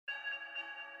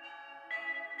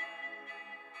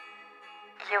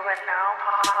You are now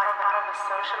part of a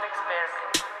social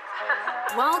experiment.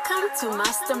 Welcome to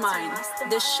Mastermind,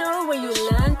 the show where you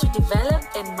learn to develop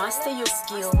and master your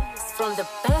skill from the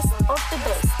best of the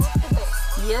best.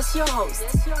 Here's your host,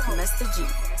 Mr. G.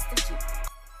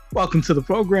 Welcome to the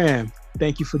program.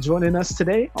 Thank you for joining us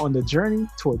today on the journey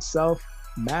towards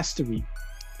self-mastery.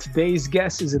 Today's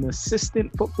guest is an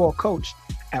assistant football coach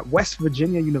at West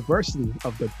Virginia University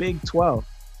of the Big 12.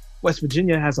 West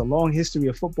Virginia has a long history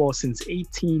of football since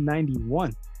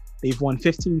 1891. They've won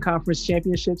 15 conference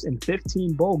championships and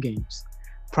 15 bowl games.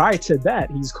 Prior to that,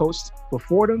 he's coached for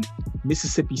Fordham,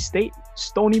 Mississippi State,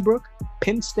 Stony Brook,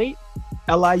 Penn State,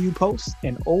 LIU Post,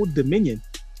 and Old Dominion.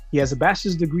 He has a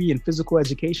bachelor's degree in physical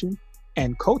education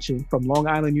and coaching from Long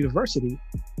Island University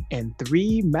and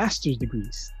 3 master's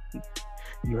degrees.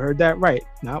 You heard that right.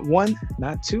 Not 1,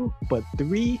 not 2, but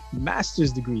 3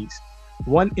 master's degrees.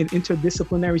 1 in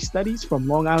interdisciplinary studies from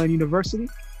Long Island University,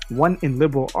 1 in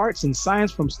liberal arts and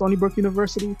science from Stony Brook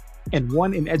University, and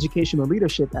 1 in educational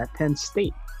leadership at Penn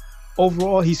State.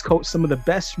 Overall, he's coached some of the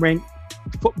best ranked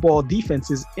football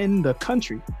defenses in the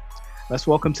country. Let's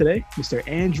welcome today, Mr.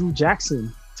 Andrew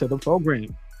Jackson to the program.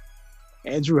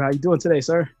 Andrew, how you doing today,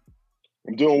 sir?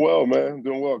 I'm doing well, man. I'm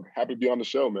doing well. Happy to be on the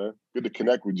show, man. Good to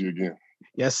connect with you again.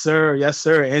 Yes, sir. Yes,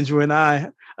 sir. Andrew and I,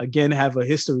 again, have a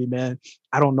history, man.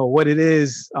 I don't know what it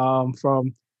is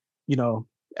from,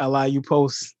 LIU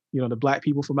Post, the Black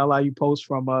people from LIU Post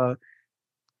from,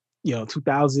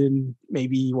 2000,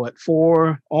 maybe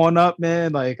 4 on up,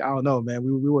 man. Like, I don't know, man.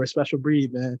 We were a special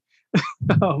breed, man.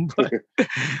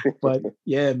 but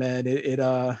yeah, man,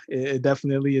 it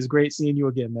definitely is great seeing you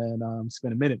again, man. It's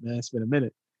been a minute, man. It's been a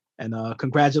minute. And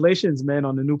congratulations, man,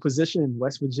 on the new position,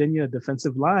 West Virginia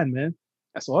defensive line, man.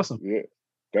 That's awesome. Yeah,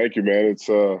 thank you, man. It's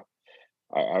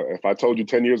if I told you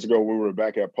 10 years ago when we were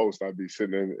back at Post, I'd be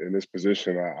sitting in this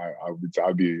position.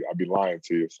 I'd be lying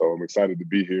to you. So I'm excited to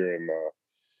be here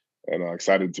and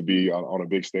excited to be on a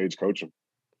big stage coaching.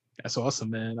 That's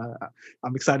awesome, man.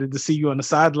 I'm excited to see you on the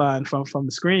sideline from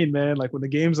the screen, man. Like when the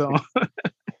game's on.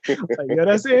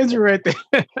 That's Andrew right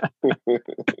there.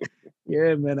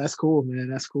 Yeah, man, that's cool, man.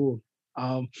 That's cool.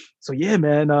 So yeah,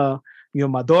 man.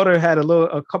 My daughter had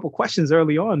a couple questions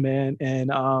early on, man,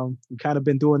 and we've kind of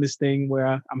been doing this thing where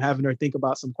I'm having her think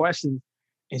about some questions,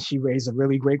 and she raised a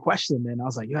really great question, man. I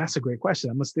was like, yeah, that's a great question.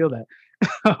 I'm gonna steal that.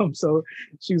 So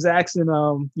she was asking,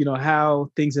 how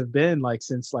things have been like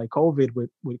since like COVID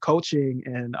with coaching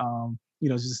and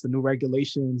just the new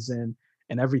regulations and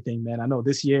everything, man. I know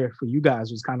this year for you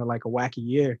guys was kind of like a wacky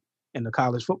year in the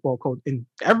college football coach in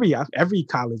every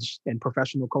college and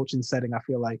professional coaching setting. I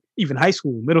feel like even high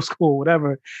school, middle school,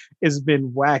 whatever, it's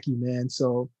been wacky, man.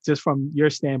 So just from your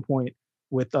standpoint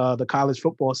with the college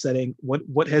football setting,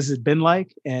 what has it been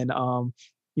like? And,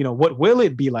 what will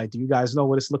it be like? Do you guys know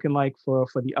what it's looking like for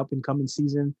the up and coming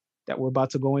season that we're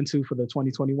about to go into for the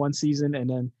 2021 season? And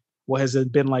then what has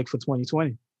it been like for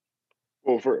 2020?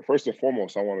 Well, first and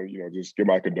foremost, I want to, just give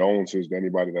my condolences to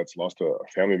anybody that's lost a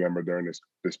family member during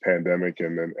this pandemic,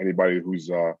 and then anybody who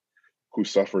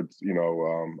suffered,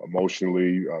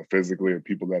 emotionally, physically, and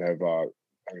people that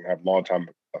have long time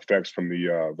effects from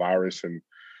the virus, and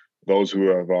those who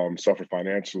have suffered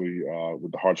financially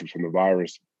with the hardships from the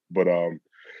virus. But I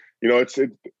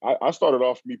started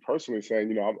off me personally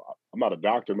saying, I'm not a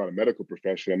doctor, I'm not a medical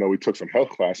professional. I know we took some health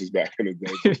classes back in the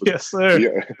day. Yes, sir.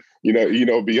 Yeah,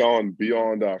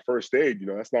 beyond first aid,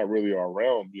 that's not really our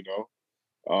realm,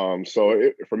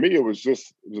 So for me, it was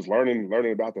just learning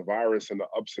about the virus and the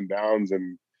ups and downs,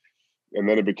 and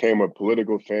then it became a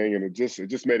political thing, and it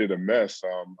just made it a mess.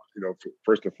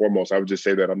 First and foremost, I would just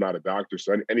say that I'm not a doctor,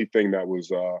 so anything that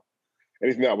was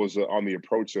on the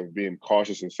approach of being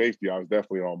cautious and safety, I was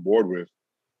definitely on board with.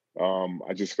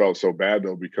 I just felt so bad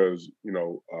though, because,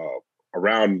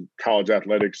 around college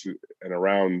athletics and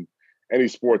around any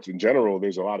sports in general,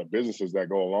 there's a lot of businesses that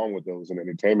go along with those in the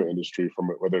entertainment industry, from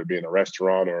whether it be in a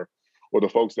restaurant or the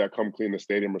folks that come clean the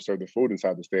stadium or serve the food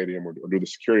inside the stadium or do the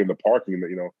security in the parking,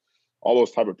 all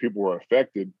those type of people were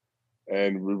affected.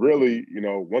 And we really,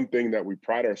 one thing that we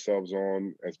pride ourselves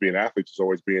on as being athletes is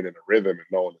always being in a rhythm and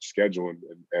knowing the schedule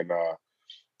and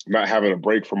not having a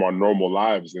break from our normal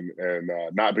lives and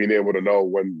not being able to know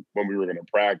when we were going to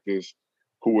practice,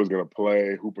 who was going to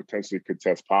play, who potentially could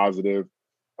test positive,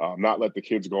 not let the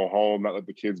kids go home, not let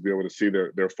the kids be able to see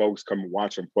their folks come and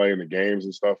watch them play in the games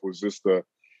and stuff.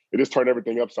 It just turned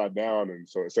everything upside down. And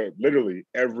so it's literally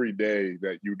every day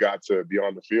that you got to be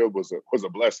on the field was a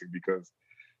blessing, because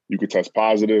you could test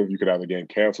positive, you could have the game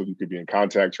canceled, you could be in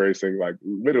contact tracing. Like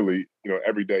literally,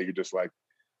 every day you're just like,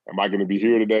 am I going to be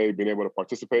here today, being able to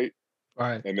participate?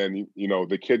 Right. And then,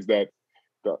 the kids that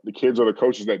the kids or the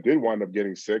coaches that did wind up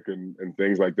getting sick and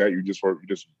things like that, you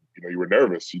were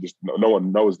nervous. No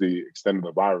one knows the extent of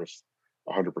the virus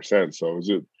 100%. So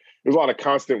there's a lot of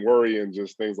constant worry and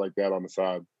just things like that on the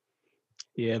side.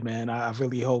 Yeah, man. I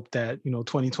really hope that,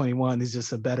 2021 is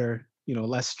just a better,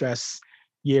 less stress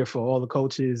year for all the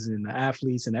coaches and the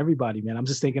athletes and everybody, man. I'm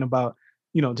just thinking about,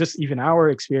 just even our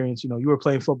experience. You were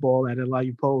playing football at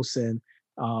LIU Post and,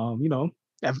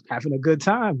 having a good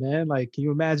time, man. Like, can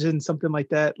you imagine something like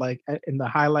that, like in the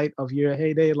highlight of your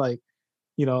heyday, like,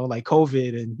 like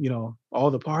COVID and,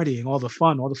 all the partying, all the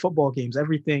fun, all the football games,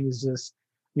 everything is just,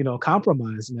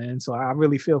 compromised, man. So I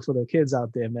really feel for the kids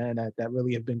out there, man, that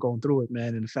really have been going through it,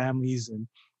 man, and the families and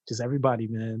just everybody,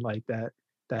 man, like that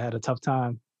had a tough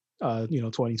time,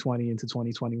 2020 into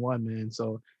 2021, man.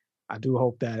 So I do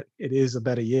hope that it is a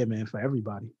better year, man, for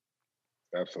everybody.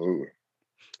 Absolutely.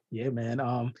 Yeah, man.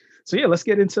 So yeah, let's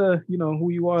get into,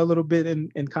 who you are a little bit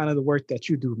and kind of the work that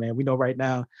you do, man. We know right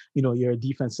now, you're a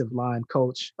defensive line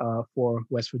coach for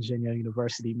West Virginia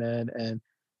University, man. And,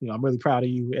 I'm really proud of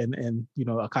you and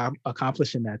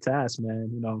accomplishing that task, man.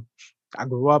 I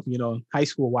grew up, high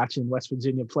school watching West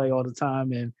Virginia play all the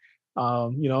time and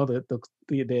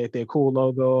their cool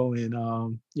logo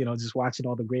and just watching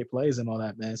all the great plays and all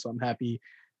that, man. So I'm happy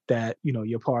that,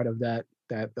 you're part of that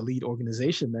elite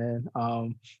organization, man.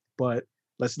 But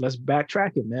let's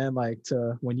backtrack it, man, like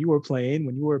to when you were playing,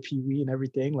 when you were a Pee-wee and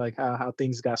everything, like how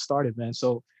things got started, man.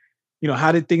 So,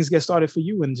 how did things get started for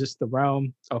you in just the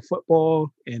realm of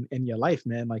football and your life,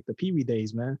 man, like the Pee-wee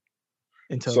days, man,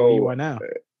 until where you are now?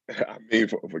 I mean,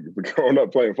 for growing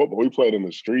up playing football, we played in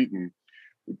the street and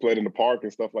we played in the park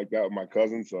and stuff like that with my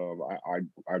cousins.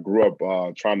 I grew up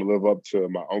trying to live up to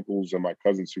my uncles and my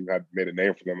cousins who had made a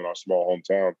name for them in our small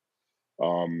hometown.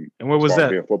 And where was that?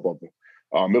 Being football.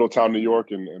 Middletown, New York,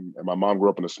 and my mom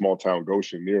grew up in a small town,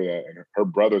 Goshen, near that. And her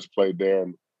brothers played there.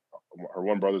 And her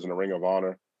one brother's in the Ring of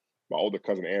Honor. My older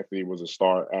cousin Anthony was a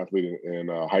star athlete in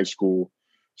high school.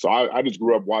 So I just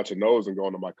grew up watching those and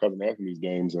going to my cousin Anthony's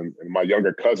games, and my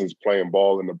younger cousins playing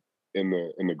ball in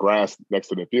the grass next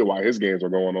to the field while his games were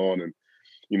going on, and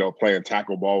playing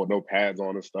tackle ball with no pads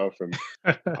on and stuff. And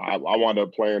I wound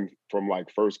up playing from like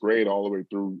first grade all the way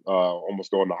through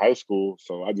almost going to high school.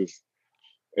 So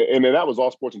and then that was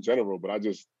all sports in general, but I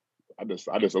just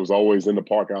was always in the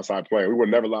park outside playing. We were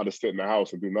never allowed to sit in the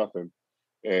house and do nothing.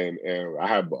 And I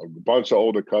have a bunch of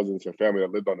older cousins and family that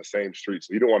lived on the same street.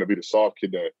 So you don't want to be the soft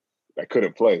kid that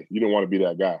couldn't play. You don't want to be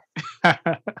that guy.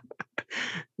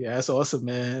 Yeah, that's awesome,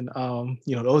 man.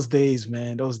 Those days,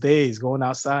 man, going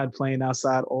outside, playing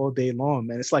outside all day long,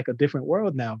 man. It's like a different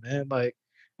world now, man. Like,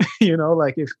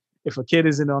 like if a kid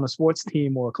isn't on a sports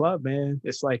team or a club, man,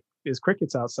 it's like there's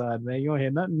crickets outside, man. You don't hear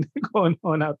nothing going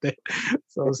on out there.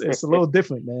 So it's a little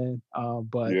different, man.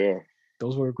 But yeah,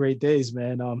 those were great days,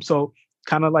 man. So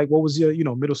kind of like, what was your,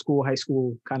 middle school, high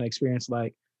school kind of experience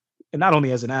like? And not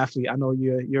only as an athlete, I know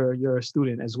you're a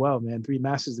student as well, man. 3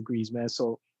 master's degrees, man.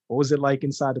 So what was it like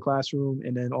inside the classroom,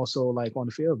 and then also like on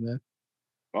the field, man?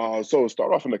 So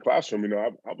start off in the classroom.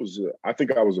 I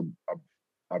think I was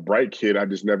a bright kid. I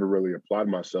just never really applied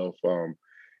myself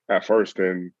at first,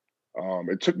 and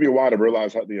it took me a while to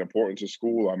realize the importance of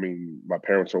school. I mean, my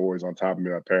parents are always on top of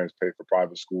me. My parents paid for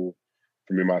private school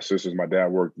for me and my sisters. My dad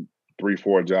worked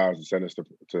 3-4 jobs to send us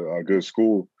to a good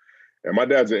school. And my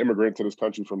dad's an immigrant to this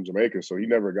country from Jamaica, so he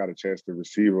never got a chance to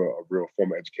receive a real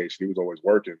formal education. He was always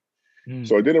working.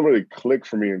 So it didn't really click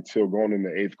for me until going into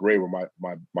 8th grade, where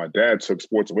my dad took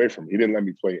sports away from me. He didn't let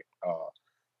me play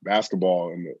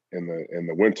basketball in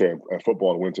the winter and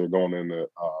football in the winter going into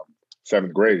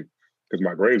 7th grade because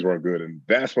my grades weren't good. And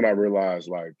that's when I realized,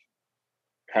 like,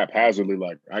 haphazardly,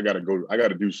 like I gotta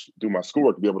do my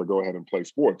schoolwork to be able to go ahead and play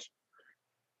sports.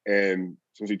 And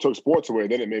since he took sports away,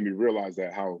 then it made me realize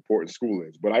that how important school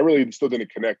is. But I really still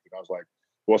didn't connect it. I was like,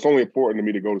 well, it's only important to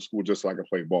me to go to school just so I can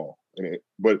play ball.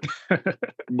 But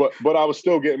I was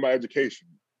still getting my education.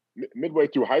 Midway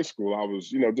through high school, I was,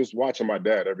 just watching my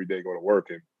dad every day go to work,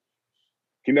 and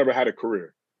he never had a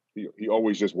career. He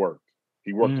always just worked.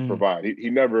 He worked to provide. I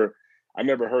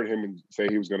never heard him say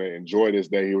he was going to enjoy this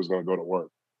day. He was going to go to work.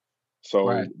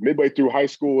 So midway through high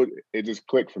school, it just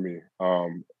clicked for me.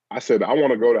 I said, I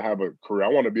want to go to have a career. I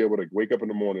want to be able to wake up in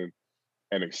the morning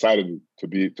and excited to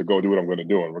go do what I'm going to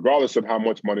do, and regardless of how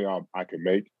much money I can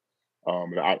make.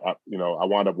 And I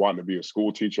wound up wanting to be a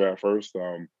school teacher at first.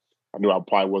 I knew I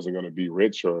probably wasn't going to be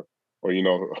rich or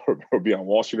or be on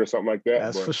Wall Street or something like that.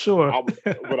 That's for sure.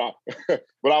 But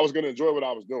I was going to enjoy what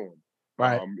I was doing.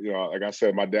 Right. Like I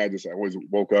said, my dad just always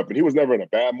woke up, and he was never in a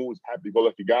bad mood.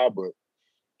 Happy-go-lucky guy, but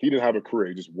he didn't have a career.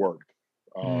 He just worked.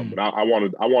 And I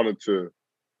wanted to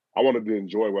I wanted to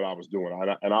enjoy what I was doing.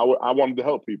 I wanted to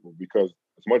help people because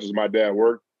as much as my dad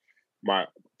worked,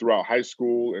 throughout high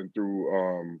school and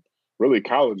through really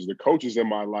college, the coaches in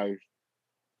my life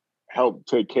helped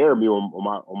take care of me when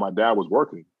my dad was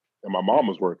working and my mom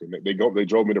was working. They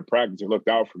drove me to practice and looked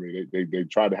out for me. They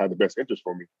tried to have the best interest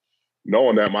for me,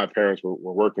 knowing that my parents were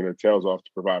working their tails off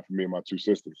to provide for me and my two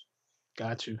sisters.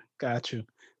 Got you.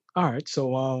 All right. So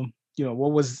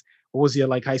what was your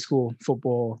like high school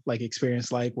football like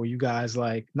experience like? Were you guys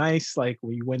like nice? Like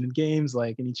were you winning games?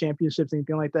 Like any championships,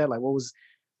 anything like that? Like what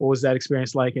was that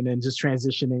experience like? And then just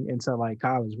transitioning into like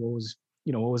college, what was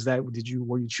that?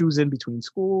 Were you choosing between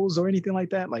schools or anything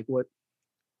like that? Like what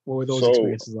were those So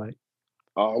experiences like?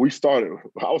 we started.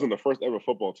 I was in the first ever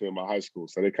football team in my high school,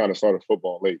 so they kind of started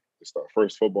football late. The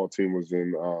first football team was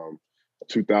in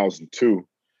 2002,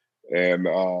 and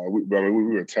we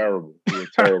were terrible. We were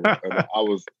terrible. And I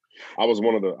was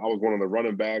one of the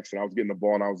running backs, and I was getting the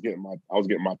ball, and I was getting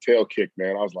my tail kicked.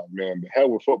 Man, I was like, man, the hell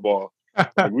with football.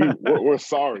 Like we're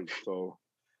sorry. So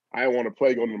I didn't want to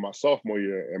play going into my sophomore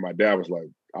year, and my dad was like,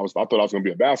 I thought I was going to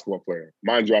be a basketball player.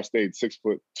 Mind you, I stayed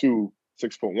 6'2",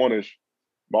 6'1"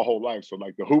 my whole life. So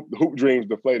like the hoop dreams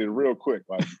deflated real quick.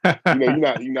 Like you're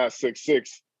not 6'6".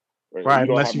 Right,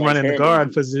 unless you run in the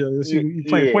guard position, you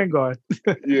playing point guard.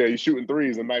 Yeah, you shooting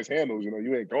threes and nice handles.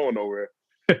 You ain't going nowhere.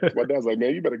 My dad's like,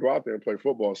 man, you better go out there and play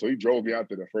football. So he drove me out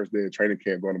there the first day of training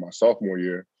camp going to my sophomore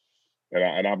year.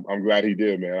 And I'm glad he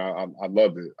did, man. I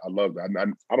loved it. I loved it.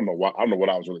 I don't know why. I don't know what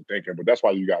I was really thinking, but that's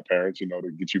why you got parents,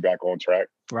 to get you back on track.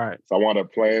 Right. So I wound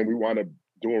up playing. We wound up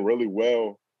doing really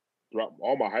well throughout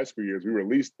all my high school years. We were at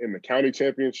least in the county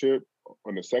championship,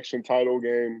 on the section title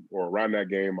game, or around that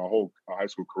game. My whole high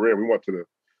school career, we wound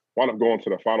up going to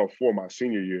the Final Four my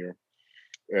senior year,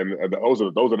 and those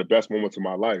are the best moments of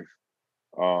my life.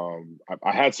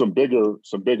 I had some bigger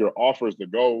offers to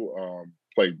go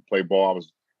play ball. I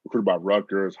was recruited by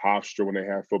Rutgers, Hofstra when they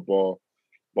had football,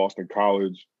 Boston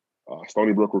College,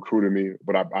 Stony Brook recruited me,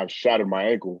 but I shattered my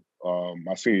ankle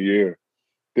my senior year.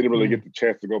 Didn't really get the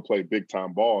chance to go play big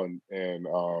time ball, and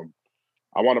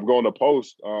I wound up going to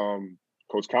post.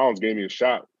 Coach Collins gave me a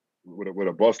shot with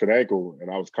a busted ankle, and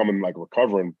I was coming like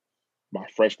recovering my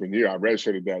freshman year. I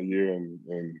redshirted that year,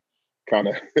 and kind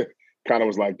of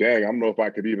was like, dang, I don't know if I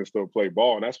could even still play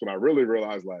ball. And that's when I really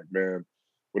realized, like, man,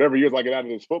 whatever years I get out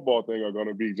of this football thing are going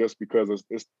to be just because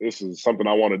this is something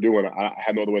I want to do, and I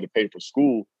had no other way to pay for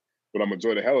school. But I'm gonna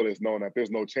enjoy the hell of this, knowing that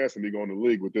there's no chance of me going to the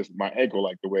league with my ankle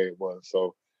like the way it was.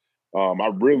 So I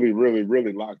really, really,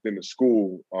 really locked into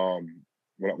school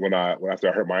after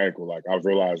I hurt my ankle. Like I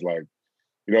realized, like,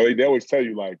 they always tell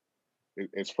you like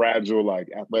it's fragile, like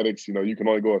athletics. You can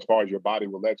only go as far as your body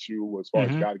will let you, as far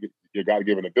as your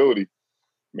God-given ability.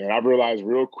 Man, I realized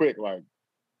real quick, like,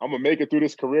 I'm gonna make it through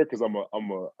this career because I'm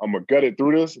a gut it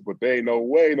through this, but there ain't no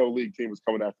way no league team is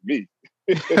coming after me.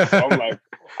 So I'm like,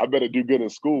 I better do good in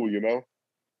school,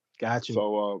 Gotcha.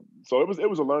 So it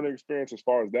was a learning experience as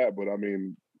far as that. But I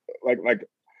mean, like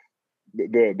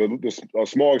the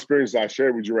small experiences I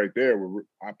shared with you right there, where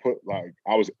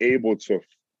I was able to,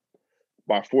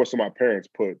 by force of my parents,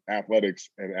 put athletics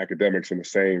and academics in the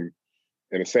same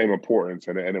importance,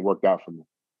 and it worked out for me.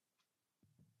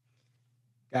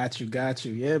 Got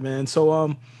you. Yeah, man.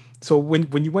 So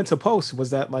when you went to post,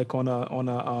 was that like on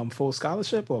a full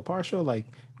scholarship or partial, like,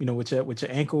 with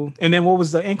your ankle? And then what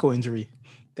was the ankle injury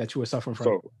that you were suffering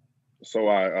from? So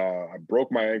I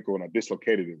broke my ankle and I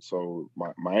dislocated it. So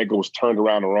my ankle was turned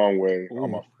around the wrong way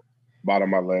on my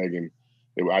bottom of my leg, and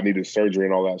I needed surgery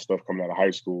and all that stuff coming out of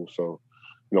high school. So,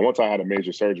 once I had a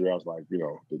major surgery, I was like,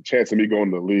 the chance of me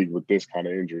going to the league with this kind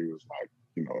of injury was like,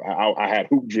 I had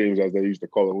hoop dreams, as they used to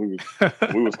call it.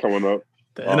 We was coming up.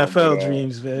 The NFL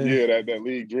dreams, man. Yeah, that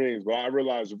league dreams. But I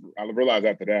realized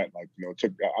after that, like,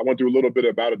 I went through a little bit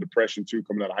about a depression too,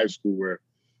 coming out of high school, where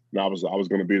I was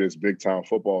going to be this big time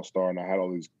football star, and I had all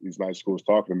these nice schools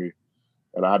talking to me,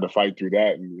 and I had to fight through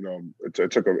that. And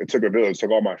it took a village. It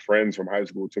took all my friends from high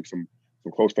school. It took some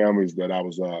close families that I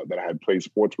had played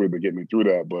sports with to get me through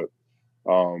that. But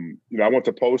I went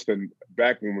to Post, and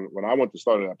back when I went to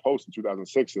start at Post in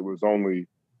 2006, it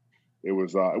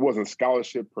wasn't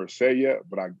scholarship per se yet,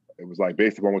 but it was like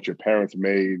based on what your parents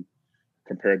made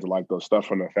compared to like those stuff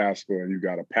from the FAFSA, and you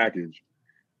got a package.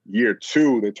 Year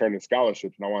 2, they turned in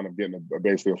scholarships, and I wound up getting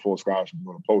basically a full scholarship to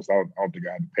go to Post. I don't think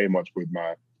I had to pay much with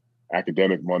my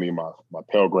academic money, my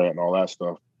Pell Grant, and all that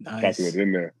stuff calculated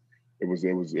in there. It was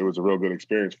a real good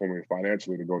experience for me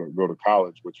financially to go to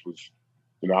college, which was,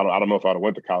 I don't know if I'd have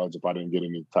went to college if I didn't get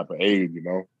any type of aid,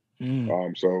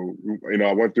 So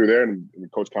I went through there, and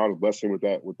Coach Collins blessed me with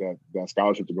that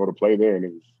scholarship to go to play there, and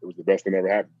it was the best thing that ever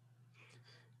happened.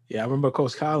 Yeah, I remember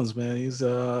Coach Collins, man. He's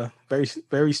a very,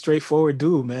 very straightforward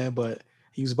dude, man, but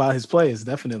he was about his players,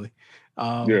 definitely.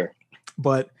 Um, Yeah,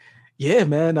 but yeah,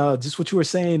 man, just what you were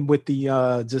saying with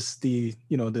the just the,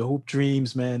 the hoop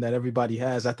dreams, man, that everybody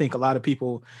has. I think a lot of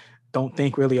people don't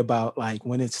think really about like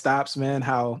when it stops, man,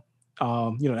 how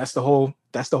that's the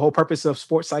whole purpose of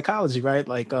sports psychology, right?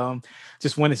 Like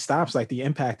just when it stops, like the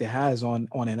impact it has on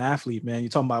an athlete, man. You're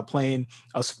talking about playing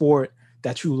a sport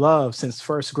that you love since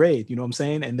first grade, you know what I'm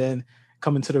saying? And then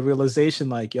coming to the realization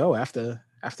like, yo, after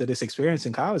this experience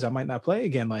in college, I might not play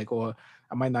again, like, or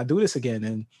I might not do this again.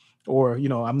 And or,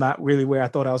 I'm not really where I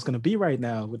thought I was going to be right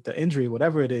now with the injury,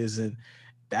 whatever it is. And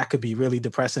that could be really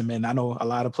depressing, man. I know a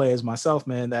lot of players myself,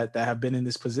 man, that have been in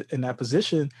in that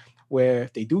position where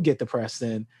they do get depressed,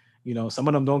 and some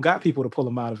of them don't got people to pull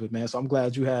them out of it, man. So I'm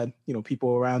glad you had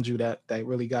people around you that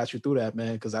really got you through that,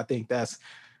 man, because I think that's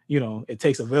it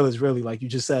takes a village, really, like you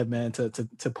just said, man,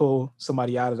 to pull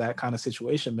somebody out of that kind of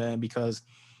situation, man, because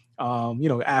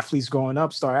athletes growing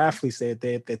up, star athletes,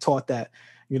 they're taught that,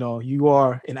 you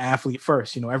are an athlete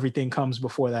first, everything comes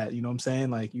before that, you know what I'm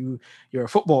saying? Like you're a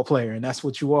football player and that's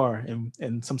what you are.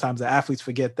 And sometimes the athletes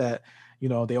forget that,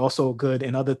 they also good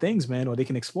in other things, man, or they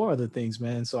can explore other things,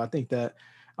 man. So I think that,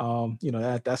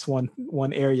 that's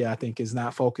one area I think is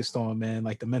not focused on, man,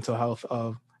 like the mental health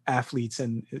of athletes,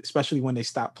 and especially when they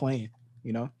stop playing,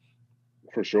 you know?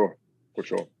 for sure, for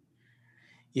sure.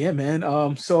 Yeah, man.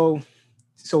 So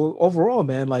overall,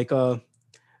 man, like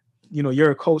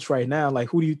you're a coach right now. Like,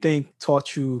 who do you think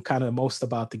taught you kind of most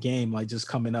about the game, like just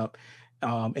coming up?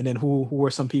 And then who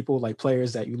were some people, like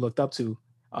players that you looked up to?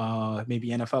 Maybe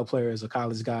NFL players or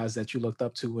college guys that you looked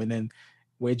up to, and then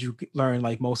where'd you learn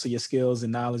like most of your skills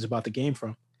and knowledge about the game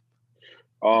from?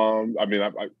 I mean,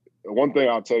 one thing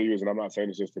I'll tell you is, and I'm not saying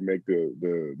this just to make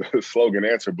the slogan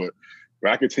answer, but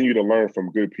I continue to learn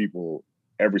from good people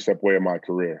every step way of my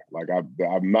career. Like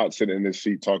I'm not sitting in this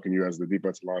seat talking to you as the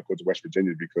defensive line coach of West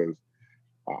Virginia because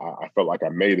I felt like I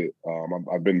made it.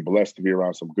 I've been blessed to be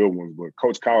around some good ones, but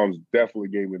Coach Collins definitely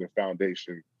gave me the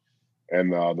foundation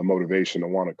and the motivation to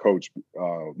want to coach.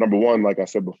 Number one, like I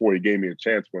said before, he gave me a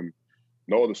chance when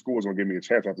no other school was going to give me a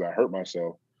chance after I hurt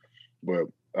myself. But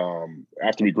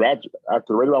after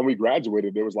right around we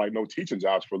graduated, there was like no teaching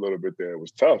jobs for a little bit there. It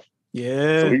was tough.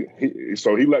 Yeah.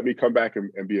 So he let me come back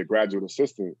and be a graduate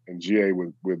assistant in GA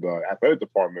with athletic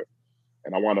department,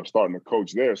 and I wound up starting to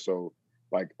coach there. So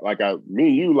me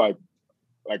and you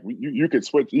you could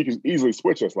switch. You could easily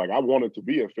switch us. Like I wanted to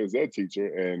be a phys ed teacher,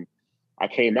 and I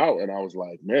came out and I was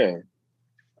like, man,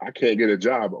 I can't get a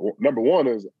job. Number one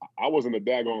is I wasn't a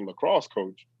daggone lacrosse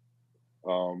coach.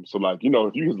 So if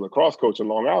you was a lacrosse coach in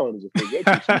Long Island as a phys ed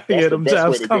teacher, that's Yeah, the them best way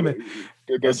jobs to coming.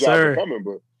 get those Yes, jobs are sir. coming.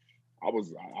 But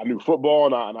I knew football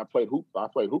and I played hoops. I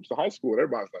played hoops in high school, and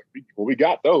everybody's like, we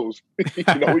got those. We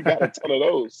got a ton of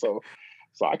those. So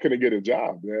I couldn't get a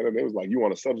job, man. And it was like, you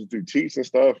want to substitute teach and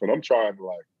stuff. And I'm trying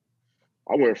to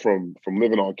I went from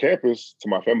living on campus to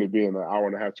my family being an hour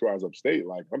and a half, 2 hours upstate.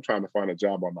 Like I'm trying to find a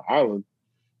job on the island.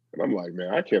 And I'm like,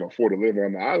 man, I can't afford to live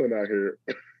on the island out here.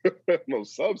 No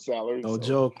sub salary. No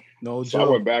joke. No So I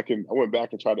joke. went back and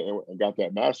tried and got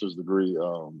that master's degree.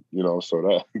 So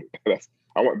that's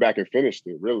I went back and finished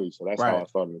it really. So that's how I Right.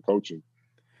 started in coaching.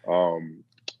 And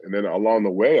then along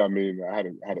the way, I mean, I had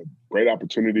a great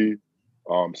opportunity.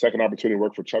 Second opportunity to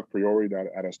work for Chuck Priori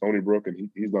at Stony Brook, and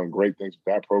he's done great things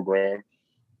with that program.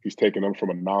 He's taken them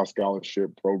from a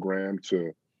non-scholarship program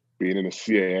to being in the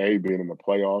CAA, being in the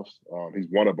playoffs. He's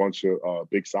won a bunch of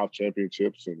Big South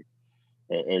championships,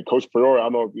 and Coach Priori, I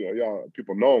don't know if y'all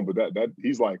people know him, but that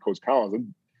he's like Coach Collins,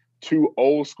 and two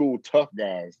old school tough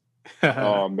guys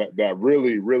that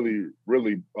really, really,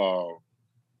 really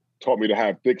taught me to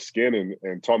have thick skin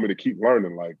and taught me to keep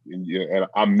learning. And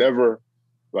I'm never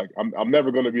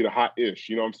going to be the hot ish.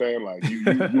 You know what I'm saying? Like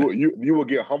you will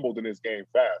get humbled in this game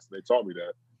fast. They taught me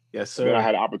that. Yes, And then I sir.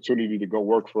 had an opportunity to go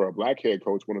work for a black head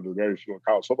coach, one of the very few in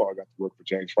college football. I got to work for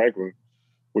James Franklin,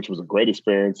 which was a great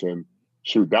experience. And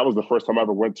shoot, that was the first time I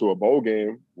ever went to a bowl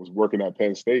game, was working at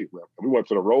Penn State. We went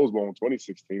to the Rose Bowl in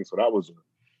 2016. So that was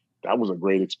a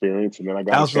great experience. And then I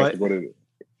That got a was chance like to go to,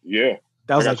 yeah.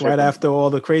 that I was got a like chance right to, after all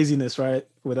the craziness, right?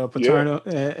 With yeah, Paterno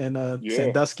and yeah.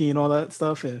 Sandusky and all that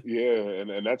stuff. And Yeah,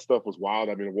 and that stuff was wild.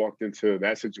 I mean, I walked into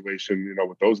that situation,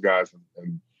 with those guys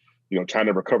and trying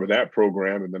to recover that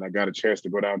program. And then I got a chance to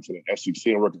go down to the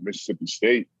SEC and work at Mississippi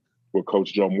State with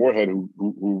Coach Joe Moorhead,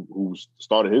 who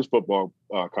started his football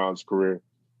college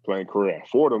playing career at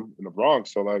Fordham in the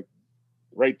Bronx. So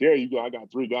right there, I got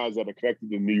three guys that are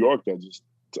connected in New York that just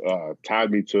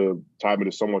tied me to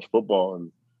so much football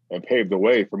and paved the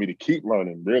way for me to keep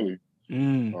learning, really.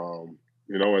 mm,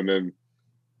 And then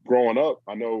growing up,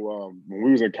 I know when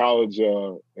we was in college,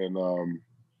 when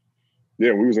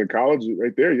we was in college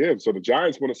right there, yeah. So the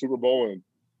Giants won a Super Bowl,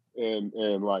 and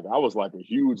like I was like a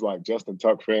huge like Justin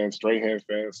Tuck fan, Strahan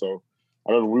fan. So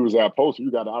I remember we was at Post,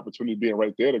 we got the opportunity being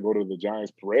right there to go to the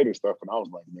Giants parade and stuff, and I was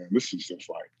like, man, this is just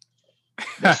like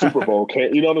the Super Bowl.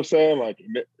 Can't, you know what I'm saying? Like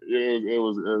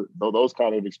those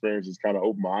kind of experiences kind of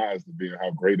opened my eyes to being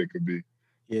how great it could be.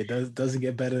 Yeah, it doesn't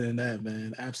get better than that,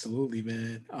 man. Absolutely,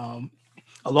 man.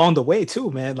 Along the way too,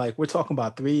 man. Like we're talking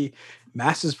about 3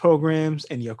 master's programs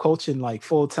and you're coaching like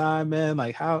full time, man.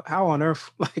 Like how on earth,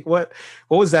 like what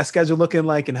was that schedule looking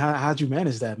like, and how'd you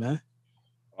manage that, man?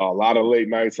 A lot of late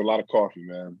nights, a lot of coffee,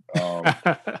 man.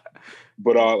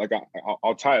 But like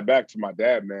I'll tie it back to my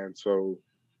dad, man. So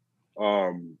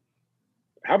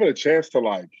having a chance to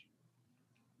like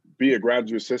be a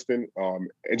graduate assistant,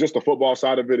 and just the football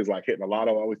side of it is like hitting a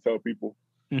lotto. I always tell people,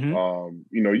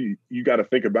 Mm-hmm. you got to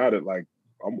think about it. Like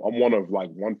I'm one of like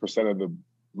 1% of the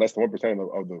less than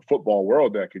 1% of the football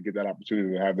world that could get that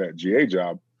opportunity to have that GA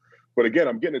job. But again,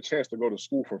 I'm getting a chance to go to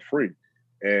school for free.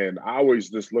 And I always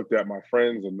just looked at my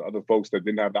friends and other folks that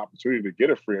didn't have the opportunity to get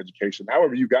a free education.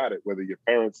 However you got it, whether your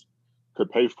parents could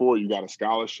pay for it, you got a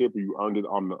scholarship, or you earned it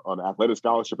on an athletic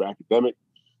scholarship or academic,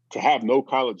 to have no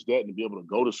college debt and to be able to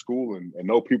go to school and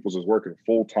know people's is working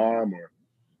full time or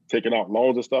taking out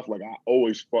loans and stuff. Like I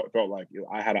always felt like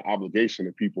I had an obligation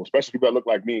to people, especially people that look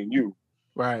like me and you.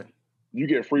 Right. You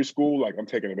get free school, like I'm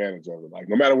taking advantage of it. Like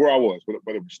no matter where I was,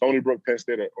 whether it was Stony Brook, Penn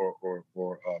State, or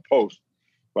Post,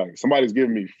 like somebody's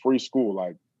giving me free school.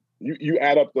 Like you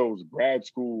add up those grad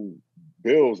school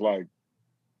bills, like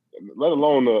let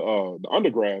alone the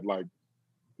undergrad, like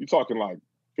you're talking like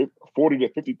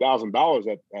 $40,000 to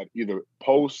 $50,000 at either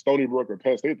Post, Stony Brook, or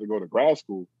Penn State to go to grad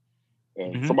school,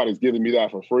 and somebody's giving me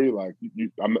that for free. Like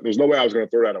there's no way I was going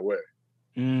to throw that away.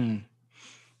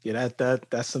 Yeah,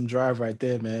 that's some drive right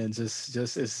there, man. Just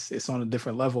it's on a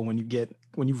different level when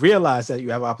you realize that you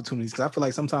have opportunities. Because I feel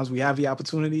like sometimes we have the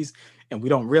opportunities and we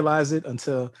don't realize it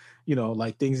until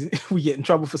like things we get in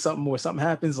trouble for something or something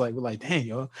happens. Like we're like,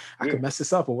 dang, I could mess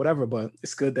this up or whatever. But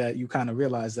it's good that you kind of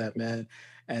realize that, man.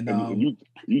 And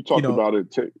you talked about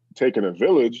it taking a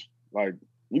village. Like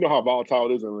you know how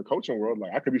volatile it is in the coaching world.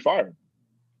 Like I could be fired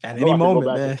at any moment,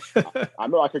 man. I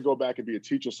know I could go back and be a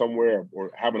teacher somewhere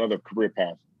or have another career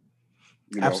path.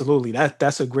 Absolutely.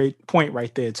 That's a great point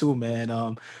right there too,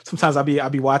 man. Sometimes I'll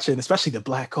be watching, especially the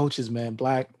black coaches, man.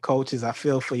 Black coaches, I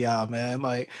feel for y'all, man.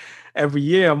 Like every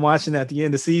year I'm watching at the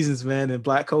end of seasons, man, and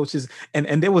black coaches.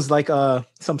 And there was like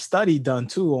some study done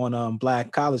too on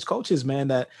black college coaches, man,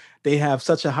 that they have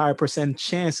such a higher percent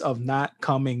chance of not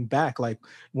coming back. Like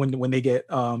when they get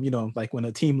like when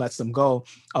a team lets them go,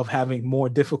 of having more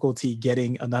difficulty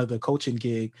getting another coaching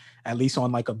gig, at least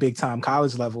on like a big time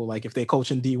college level. Like if they're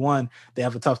coaching D1, they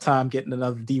have a tough time getting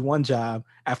another D1 job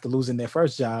after losing their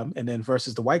first job. And then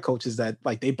versus the white coaches that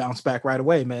like they bounce back right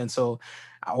away, man. So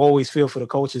I always feel for the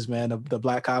coaches, man, the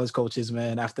black college coaches,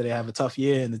 man, after they have a tough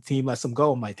year and the team lets them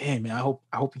go. I'm like, damn, man, I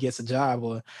hope he gets a job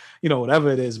or,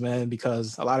 whatever it is, man,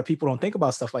 because a lot of people don't think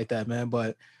about stuff like that, man.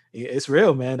 But it's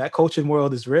real, man. That coaching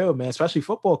world is real, man, especially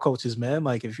football coaches, man.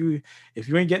 Like if you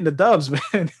ain't getting the dubs,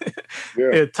 man,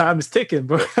 time is ticking,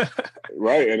 bro.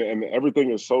 Right. And everything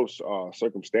is so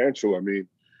circumstantial. I mean,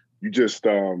 you just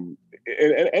and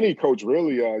any coach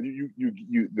really,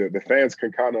 the fans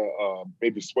can kind of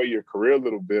maybe sway your career a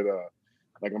little bit.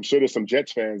 Like I'm sure there's some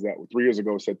Jets fans that 3 years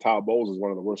ago said Todd Bowles is one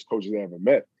of the worst coaches they ever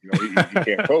met. He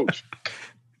can't coach.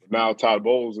 Now Todd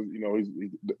Bowles,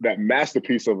 he's that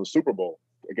masterpiece of a Super Bowl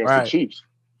against the Chiefs.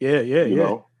 Yeah. You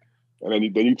know, and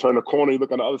then you turn the corner, you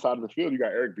look on the other side of the field, you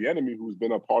got Eric Bieniemy, who's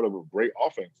been a part of a great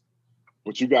offense.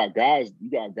 But you got guys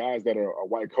that are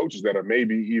white coaches that are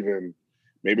maybe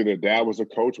their dad was a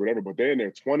coach, whatever, but they're in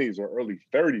their 20s or early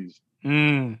 30s.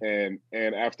 And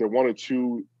after one or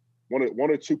two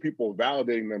people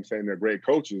validating them saying they're great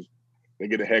coaches, they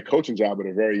get a head coaching job at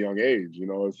a very young age.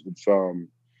 The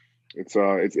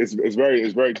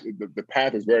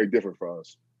path is very different for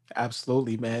us.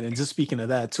 Absolutely, man. And just speaking of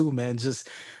that too, man,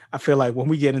 I feel like when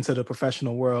we get into the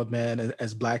professional world, man,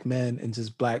 as black men and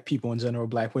just black people in general,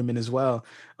 black women as well,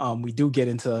 we do get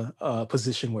into a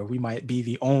position where we might be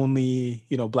the only,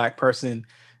 black person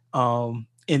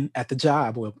at the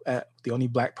job, or the only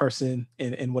black person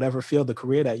in whatever field, the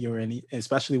career that you're in,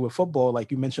 especially with football.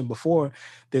 Like you mentioned before,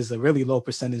 there's a really low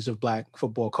percentage of black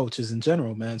football coaches in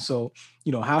general, man. So,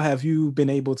 how have you been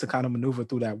able to kind of maneuver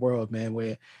through that world, man,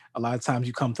 where a lot of times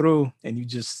you come through and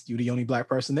you're the only black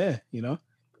person there,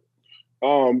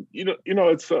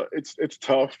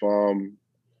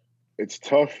 It's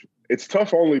tough. It's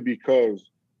tough only because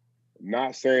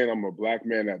not saying I'm a black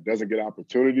man that doesn't get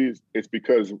opportunities. It's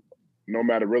because no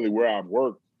matter really where I've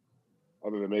worked,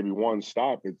 other than maybe one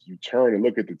stop, it's you turn and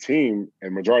look at the team,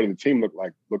 and majority of the team look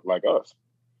like us.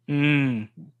 Mm.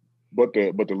 But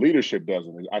the leadership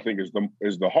doesn't. I think is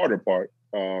the harder part.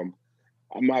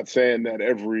 I'm not saying that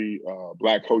every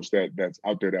black coach that's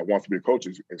out there that wants to be a coach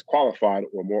is qualified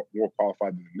or more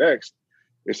qualified than the next.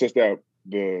 It's just that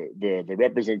the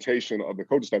representation of the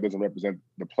coaching staff doesn't represent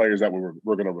the players that we're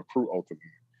going to recruit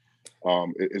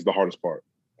ultimately. Is the hardest part.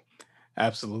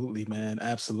 Absolutely, man.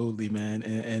 Absolutely, man.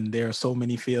 And there are so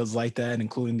many fields like that,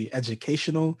 including the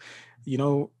educational,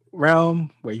 realm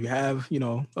where you have,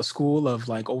 a school of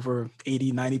like over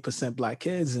 80-90% black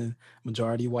kids and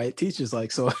majority white teachers.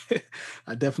 Like, so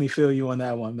I definitely feel you on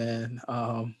that one, man.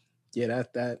 Yeah,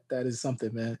 that is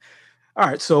something, man. All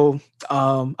right. So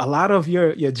a lot of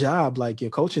your job, like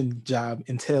your coaching job,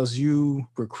 entails you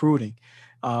recruiting.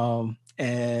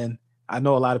 And I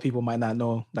know a lot of people might not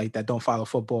know, like, that don't follow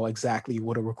football, exactly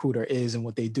what a recruiter is and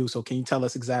what they do. So can you tell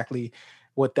us exactly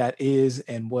what that is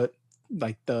and what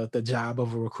like the job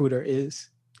of a recruiter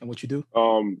is and what you do?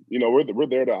 We're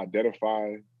there to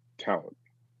identify talent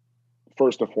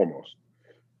first and foremost.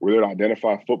 We're there to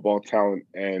identify football talent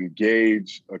and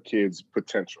gauge a kid's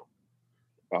potential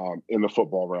in the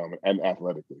football realm and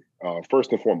athletically.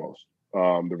 First and foremost,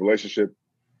 the relationship.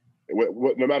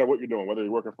 No matter what you're doing, whether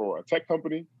you're working for a tech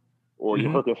company or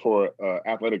you're working for an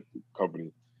athletic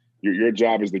company, your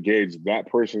job is to gauge that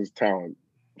person's talent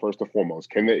first and foremost.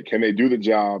 Can they do the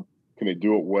job? Can they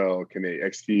do it well? Can they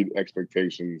exceed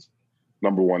expectations?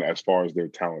 Number one, as far as their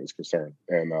talent is concerned,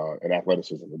 and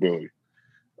athleticism, ability.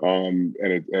 I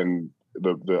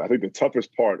think the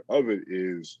toughest part of it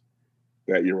is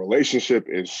that your relationship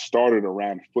is started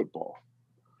around football,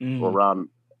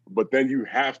 but then you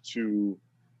have to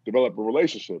develop a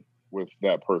relationship with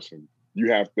that person.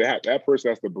 That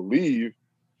person has to believe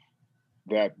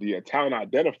that the talent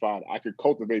identified, I could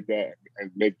cultivate that and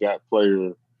make that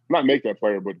player, not make that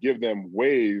player, but give them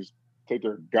ways, take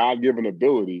their God-given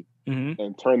ability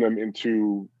and turn them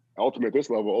into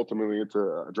ultimately into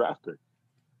a draft pick.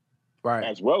 Right.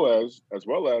 As well as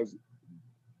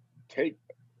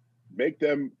make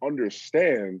them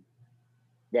understand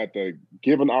that the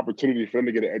given opportunity for them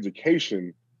to get an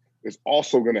education is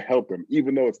also going to help them,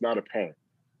 even though it's not apparent.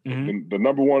 The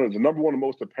number one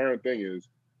most apparent thing is,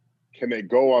 can they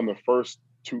go on the first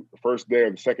day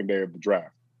or the second day of the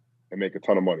draft and make a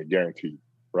ton of money, guaranteed,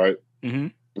 right?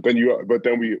 But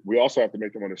then we also have to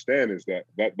make them understand is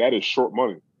that is short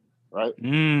money, right?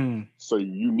 So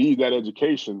you need that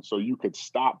education so you could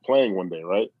stop playing one day,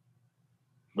 right?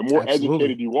 The more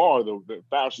educated you are, the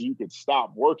faster you could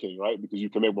stop working, right? Because you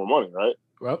can make more money, right?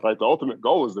 Right. The ultimate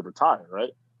goal is to retire,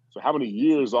 right? So how many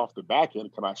years off the back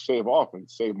end can I shave off and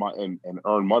save and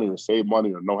earn money or save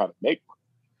money or know how to make money?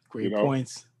 Great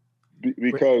points.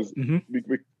 Because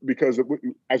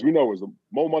as we know, is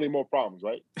more money, more problems,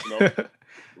 right?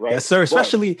 Right? Yes, sir.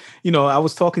 Especially, I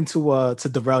was talking to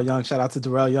Darrell Young. Shout out to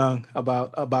Darrell Young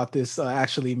about this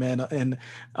actually, man. And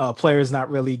players not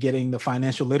really getting the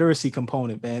financial literacy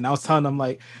component, man. I was telling them,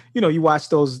 like, you watch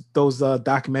those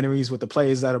documentaries with the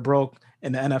players that are broke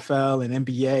in the NFL and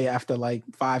NBA after like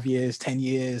 5 years, 10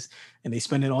 years, and they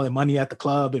spending all their money at the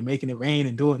club and making it rain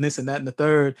and doing this and that and the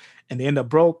third, and they end up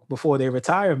broke before they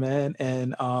retire, man.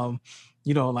 And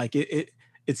like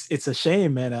it's a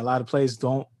shame, man. A lot of players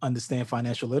don't understand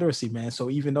financial literacy, man. So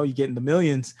even though you're getting the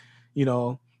millions,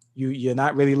 you're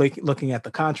not really looking at the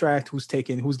contract, who's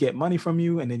getting money from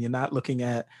you, and then you're not looking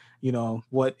at,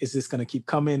 what is this going to keep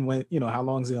coming? When, how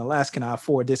long is it going to last? Can I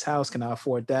afford this house? Can I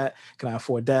afford that? Can I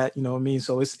afford that? You know what I mean?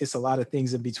 So it's a lot of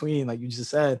things in between, like you just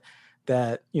said,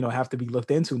 that, have to be looked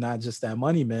into, not just that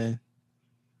money, man.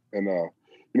 And,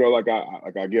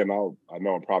 again, I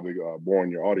know I'm probably boring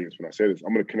your audience when I say this.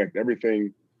 I'm going to connect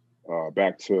everything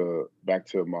back to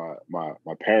my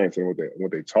parents and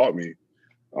what they taught me.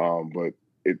 But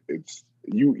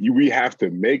we have to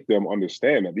make them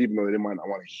understand that, even though they might not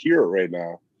want to hear it right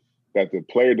now, that the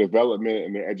player development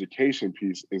and their education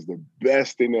piece is the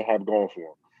best thing they have going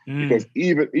for them. Because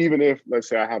even if, let's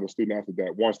say, I have a student athlete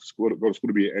that wants to go to school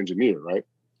to be an engineer, right?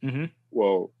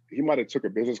 Well, he might have took a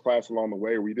business class along the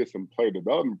way. We did some player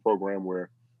development program where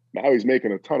now he's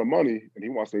making a ton of money and he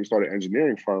wants to start an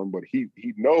engineering firm, but he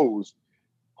knows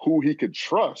who he could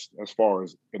trust as far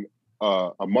as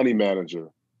a money manager,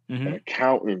 an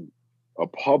accountant, a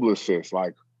publicist,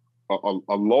 like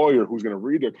a lawyer who's going to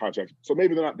read their contracts. So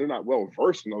maybe they're not well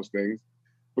versed in those things,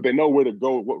 but they know where to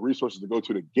go, what resources to go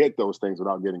to get those things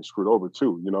without getting screwed over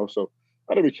too. So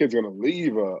not every kid's going to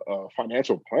leave a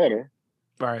financial planner.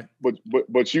 Right.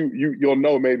 But you'll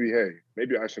know maybe, hey,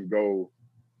 maybe I should go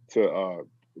to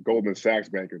Goldman Sachs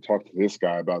Bank and talk to this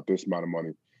guy about this amount of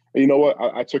money. And you know what?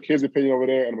 I took his opinion over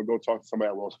there, and I'm gonna go talk to somebody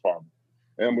at Wells Fargo,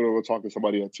 and I'm gonna go talk to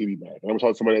somebody at TD Bank, and I'm gonna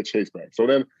talk to somebody at Chase Bank. So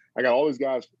then I got all these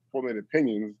guys formulating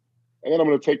opinions, and then I'm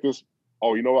gonna take this.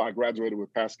 Oh, you know what? I graduated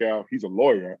with Pascal. He's a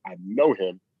lawyer. I know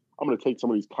him. I'm gonna take some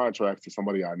of these contracts to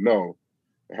somebody I know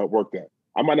and help work that.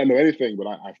 I might not know anything, but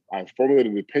I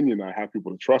formulated an opinion. I have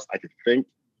people to trust. I can think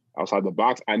outside the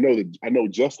box. I know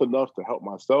just enough to help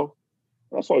myself.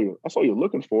 That's all you're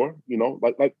looking for, you know.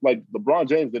 Like LeBron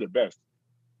James did it best.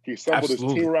 He assembled his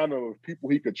team around him of people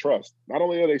he could trust. Not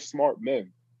only are they smart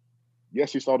men,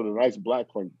 yes, he started a nice black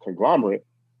conglomerate,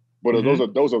 but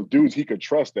those are dudes he could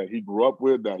trust that he grew up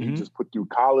with, that he just put through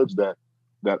college, that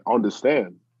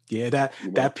understand. Yeah,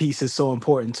 that piece is so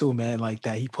important too, man. Like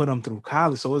that he put them through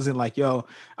college. So it wasn't like, yo,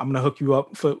 I'm gonna hook you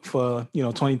up for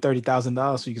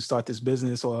 $20,000-$30,000 so you can start this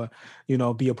business or,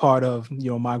 be a part of,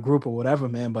 my group or whatever,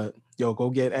 man. But yo, go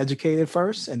get educated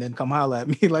first and then come holler at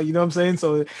me. Like, you know what I'm saying?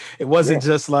 So it wasn't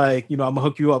just like, I'm gonna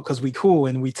hook you up because we cool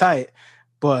and we tight,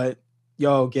 but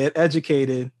yo, get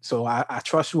educated. So I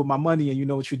trust you with my money and you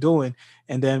know what you're doing.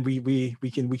 And then we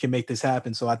can make this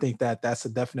happen. So I think that's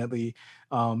definitely,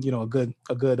 a good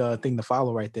thing to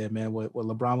follow right there, man. What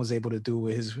LeBron was able to do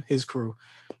with his crew,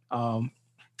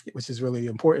 which is really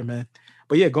important, man.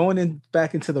 But yeah, going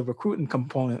back into the recruiting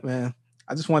component, man,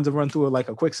 I just wanted to run through like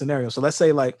a quick scenario. So let's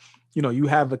say like, you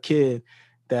have a kid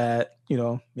that,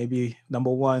 maybe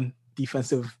number one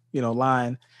defensive,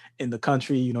 line in the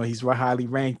country, he's highly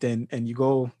ranked and you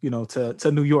go,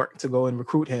 to New York to go and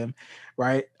recruit him.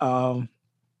 Right.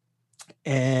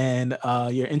 And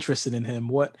you're interested in him.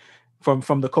 What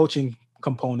from the coaching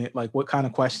component, like what kind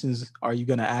of questions are you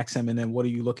going to ask him? And then what are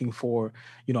you looking for?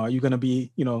 Are you going to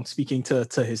be, speaking to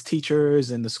his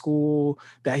teachers and the school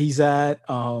that he's at?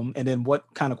 And then what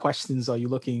kind of questions are you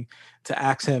looking to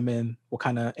ask him? And what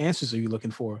kind of answers are you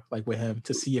looking for, like with him,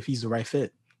 to see if he's the right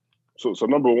fit? So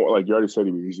number one, like you already said,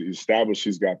 he's established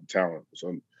he's got the talent.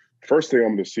 So first thing I'm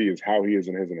going to see is how he is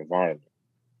in his environment.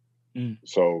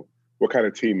 So what kind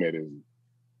of teammate is he?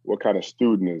 What kind of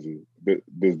student is he?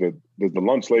 Does the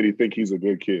lunch lady think he's a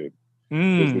good kid?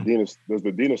 Does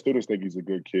the dean of students think he's a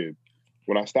good kid?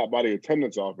 When I stop by the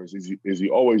attendance office, is he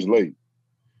always late?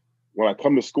 When I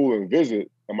come to school and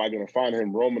visit, am I going to find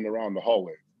him roaming around the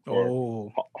hallway?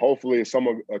 Or hopefully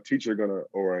a teacher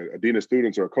or a dean of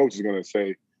students or a coach is going to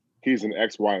say he's in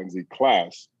X, Y, and Z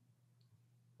class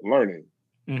learning.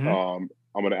 I'm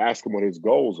going to ask him what his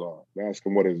goals are. I'm ask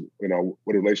him what his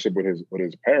relationship with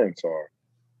his parents are.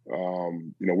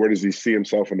 Where does he see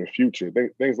himself in the future?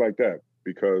 Things like that.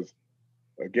 Because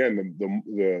again,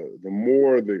 the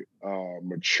more the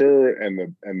mature and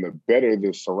the better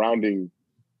the surrounding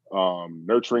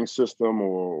nurturing system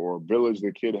or village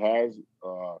the kid has,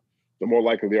 the more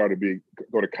likely they are to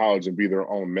go to college and be their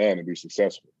own man and be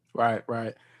successful. Right.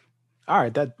 All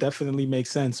right, that definitely makes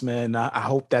sense, man. I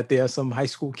hope that there are some high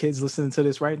school kids listening to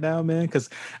this right now, man, because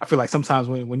I feel like sometimes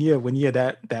when you're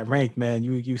that ranked, man,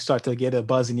 you start to get a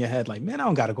buzz in your head, like, man, I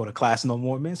don't got to go to class no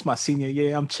more, man. It's my senior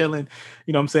year, I'm chilling.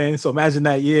 You know what I'm saying? So imagine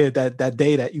that year, that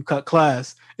day that you cut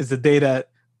class is the day that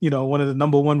one of the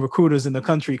number one recruiters in the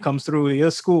country comes through to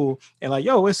your school and like,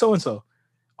 yo, where's so and so?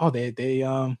 Oh,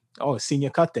 it's senior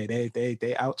cut day.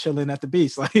 They out chilling at the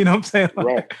beach, like, you know what I'm saying?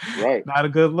 Like, right. Not a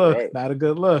good look. Right. Not a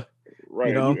good look.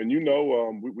 Right.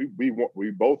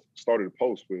 We both started a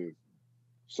post with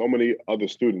so many other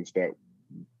students that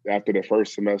after the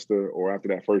first semester or after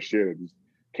that first year, just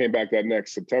came back that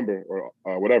next September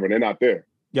or whatever, and they're not there.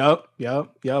 Yep.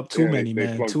 Too many,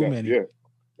 man. Too many. Yeah.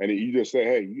 And you just say,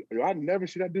 hey, I never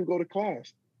see that dude go to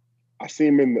class. I see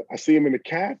him in the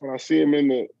CAF and I see him in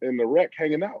the rec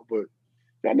hanging out, but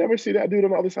I never see that dude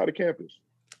on the other side of campus.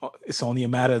 It's only a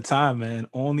matter of time, man.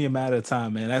 Only a matter of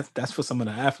time, man. That's for some of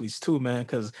the athletes too, man.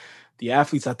 Because the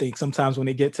athletes, I think sometimes when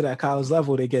they get to that college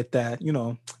level, they get that,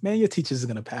 man, your teachers are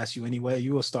going to pass you anyway.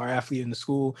 You're a star athlete in the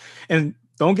school. And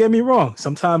don't get me wrong.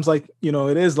 Sometimes it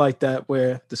is like that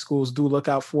where the schools do look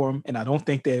out for them. And I don't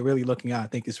think they're really looking out. I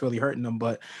think it's really hurting them,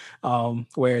 but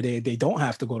where they don't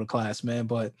have to go to class, man.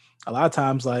 But a lot of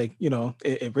times,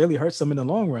 it really hurts them in the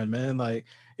long run, man. Like,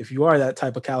 if you are that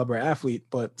type of caliber athlete,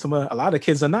 but a lot of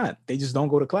kids are not. They just don't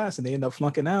go to class and they end up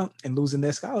flunking out and losing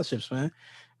their scholarships, man,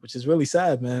 which is really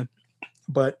sad, man.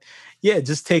 But yeah,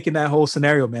 just taking that whole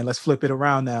scenario, man, let's flip it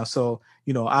around now. So,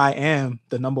 I am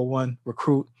the number one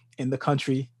recruit in the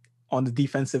country on the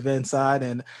defensive end side.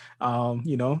 And,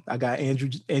 I got Andrew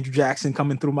Jackson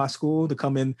coming through my school to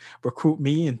come and recruit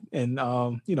me. And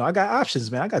I got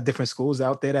options, man. I got different schools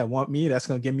out there that want me. That's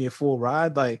going to give me a full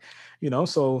ride. Like,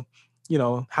 so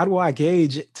how do I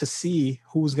gauge to see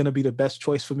who's going to be the best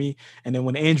choice for me? And then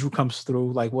when Andrew comes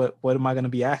through, like what am I going to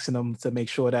be asking them to make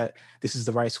sure that this is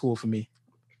the right school for me?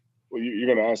 Well,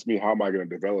 you're going to ask me, how am I going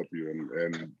to develop you?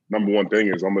 And number one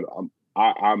thing is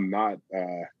I'm not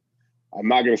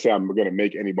going to say I'm going to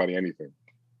make anybody anything.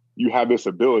 You have this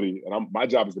ability, and my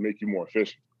job is to make you more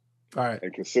efficient, all right,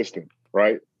 and consistent,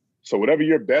 right? So whatever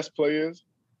your best play is,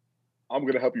 I'm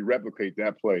going to help you replicate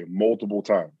that play multiple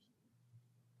times.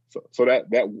 So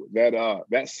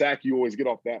that sack you always get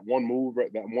off that one move,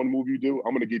 right? That one move you do,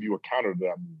 I'm going to give you a counter to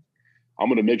that move. I'm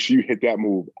going to make sure you hit that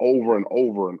move over and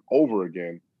over and over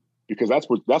again, because that's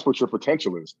what your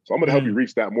potential is. So I'm going to help you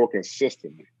reach that more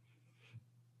consistently.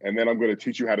 And then I'm going to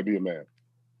teach you how to be a man.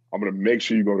 I'm going to make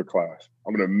sure you go to class.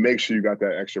 I'm going to make sure you got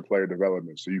that extra player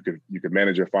development so you can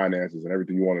manage your finances and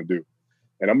everything you want to do.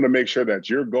 And I'm going to make sure that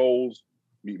your goals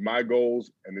meet my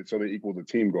goals, and then so they equal the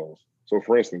team goals. So,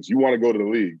 for instance, you want to go to the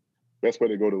league. Best way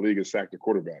to go to the league is sack the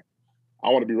quarterback. I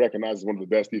want to be recognized as one of the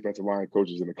best defensive line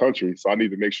coaches in the country, so I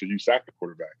need to make sure you sack the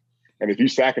quarterback. And if you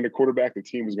sacking the quarterback, the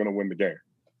team is going to win the game.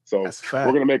 So we're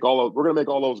going to make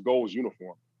all those goals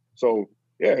uniform. So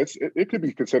yeah, it could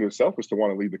be considered selfish to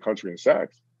want to lead the country in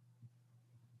sacks,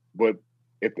 but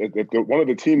if one of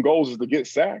the team goals is to get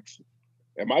sacks,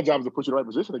 and my job is to put you in the right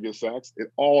position to get sacks,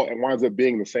 it winds up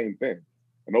being the same thing.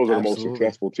 And those are the most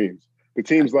successful teams. The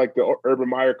teams like the Urban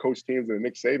Meyer coach teams and the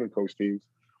Nick Saban coach teams,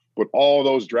 with all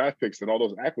those draft picks and all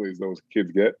those accolades those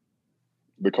kids get,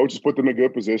 the coaches put them in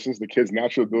good positions. The kids'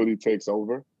 natural ability takes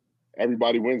over.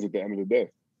 Everybody wins at the end of the day.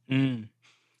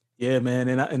 Yeah, man.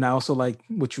 And I also like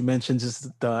what you mentioned, just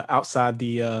the outside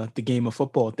the game of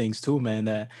football things too, man,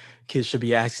 that kids should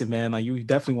be asking, man. Like, you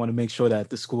definitely want to make sure that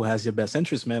the school has your best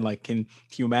interest, man. Like, can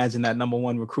you imagine that number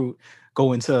one recruit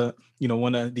go into,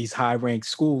 one of these high ranked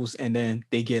schools, and then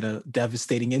they get a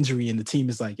devastating injury, and the team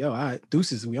is like, yo, all right,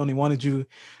 deuces, we only wanted you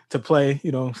to play,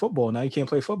 football. Now you can't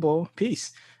play football.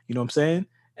 Peace. You know what I'm saying?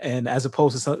 And as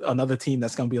opposed to another team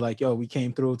that's going to be like, yo, we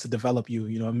came through to develop you.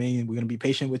 You know what I mean? We're going to be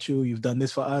patient with you. You've done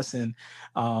this for us. And,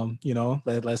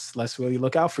 let's really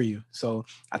look out for you. So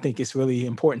I think it's really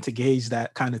important to gauge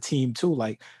that kind of team too.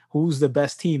 Like, who's the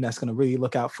best team that's going to really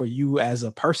look out for you as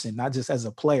a person, not just as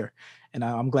a player. And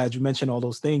I'm glad you mentioned all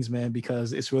those things, man,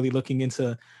 because it's really looking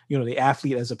into, the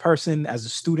athlete as a person, as a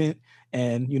student,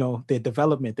 and, their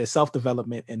development, their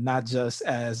self-development, and not just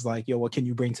as like, yo, what can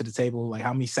you bring to the table? Like,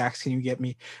 how many sacks can you get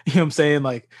me? You know what I'm saying?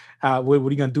 Like, what are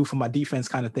you going to do for my defense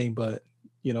kind of thing? But,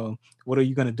 what are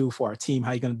you going to do for our team?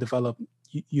 How are you going to develop,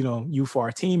 you for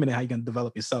our team, and then how you going to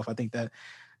develop yourself? I think that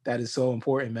is so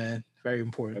important, man. Very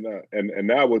important. And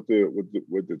now with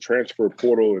the transfer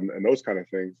portal and those kind of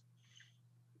things,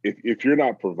 if you're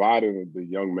not providing the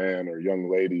young man or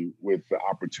young lady with the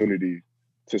opportunity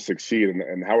to succeed,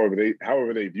 and however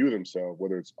they view themselves,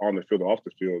 whether it's on the field or off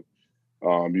the field,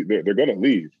 they're going to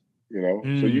leave.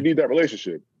 So you need that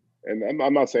relationship. And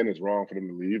I'm not saying it's wrong for them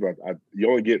to leave. You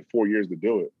only get 4 years to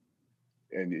do it,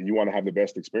 and you want to have the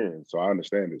best experience. So I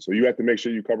understand it. So you have to make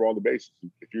sure you cover all the bases.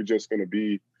 If you're just going to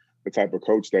be the type of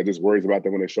coach that just worries about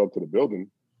them when they show up to the building,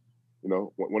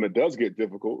 when it does get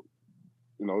difficult,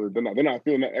 they're not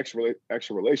feeling that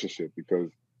extra relationship, because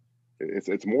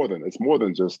it's more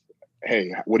than just,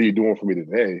 hey, what are you doing for me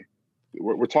today?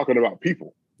 We're talking about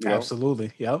people.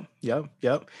 Absolutely. Yep.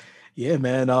 Yeah,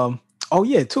 man. Oh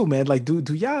yeah, too, man. Like, do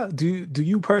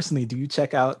you personally, do you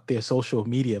check out their social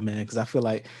media, man? Because I feel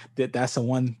like that's a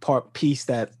one part piece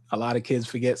that a lot of kids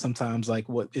forget sometimes, like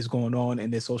what is going on in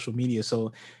their social media.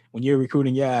 So when you're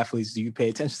recruiting your athletes, do you pay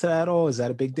attention to that at all? Is that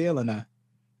a big deal or not?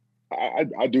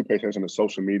 I do pay attention to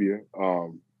social media.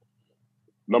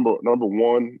 Number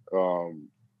one,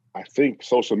 I think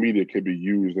social media could be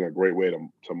used in a great way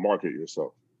to market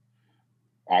yourself,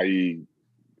 i.e.,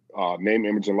 name,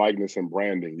 image, and likeness and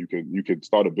branding. You could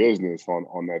start a business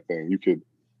on that thing. You could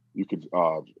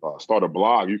start a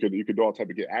blog. You could do all type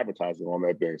of get advertising on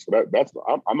that thing. So that's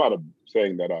I'm not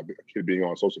saying that a kid being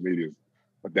on social media is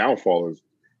a downfall.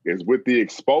 Is with the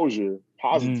exposure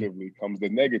positively comes the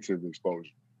negative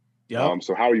exposure. Yep.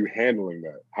 So how are you handling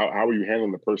that? How are you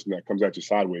handling the person that comes at you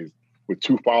sideways with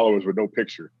 2 followers with no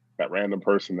picture? That random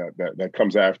person that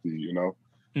comes after you.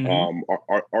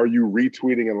 Are you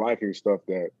retweeting and liking stuff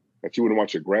that you wouldn't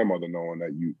want your grandmother knowing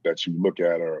that you look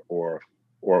at or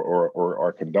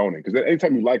are condoning? Because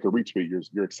anytime you like or retweet,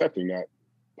 you're accepting that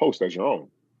post as your own.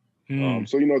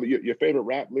 So your favorite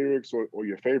rap lyrics or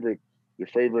your favorite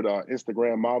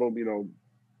Instagram model,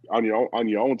 on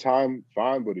your own time,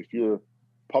 fine. But if you're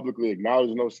publicly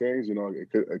acknowledging those things,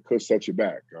 it could set you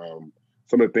back.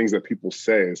 Some of the things that people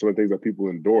say, some of the things that people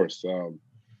endorse.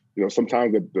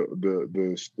 Sometimes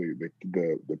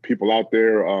the people out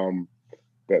there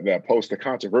that post the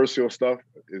controversial stuff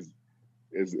is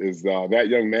that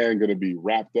young man going to be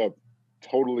wrapped up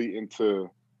totally into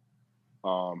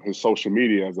his social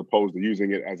media as opposed to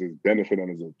using it as his benefit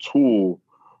and as a tool,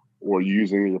 or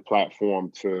using your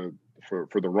platform for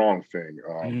the wrong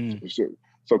thing.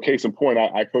 So case in point,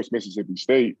 I coached Mississippi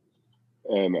State,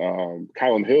 and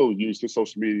Kylan Hill used his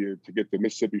social media to get the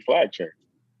Mississippi flag changed.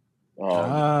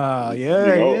 Yeah.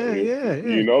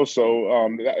 So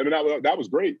that was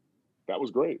great. That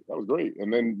was great.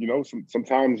 And then,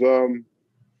 sometimes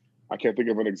I can't think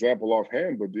of an example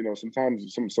offhand, but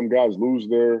sometimes some guys lose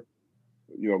their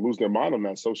mind on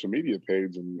that social media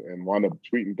page and wind up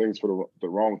tweeting things for the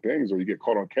wrong things, or you get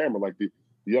caught on camera, like the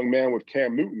young man with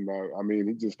Cam Newton.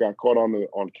 He just got caught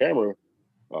on camera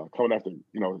coming after,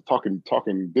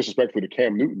 talking disrespectfully to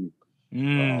Cam Newton.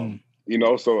 So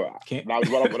so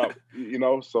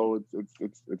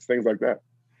it's things like that.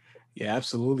 Yeah,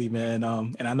 absolutely, man.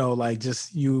 And I know, like,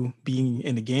 just you being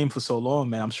in the game for so long,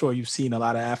 man, I'm sure you've seen a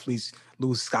lot of athletes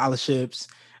lose scholarships,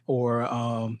 or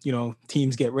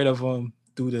teams get rid of them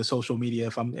through the social media.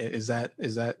 Is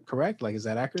that correct? Like, is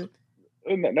that accurate?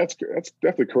 And that's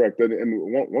definitely correct.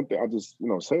 And one thing I'll just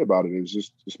say about it is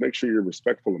just make sure you're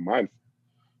respectful and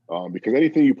mindful, because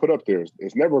anything you put up there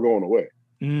is never going away.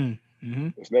 Mm-hmm.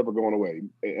 It's never going away,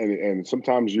 and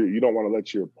sometimes you don't want to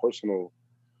let your personal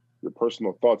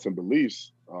thoughts and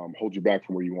beliefs hold you back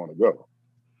from where you want to go.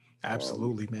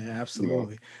 Absolutely, man.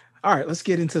 Absolutely. All right, let's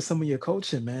get into some of your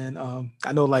coaching, man.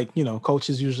 I know,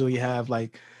 coaches usually have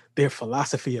their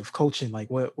philosophy of coaching, like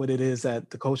what it is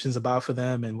that the coaching is about for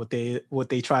them, and what they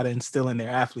try to instill in their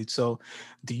athletes. So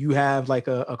do you have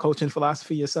a coaching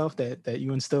philosophy yourself that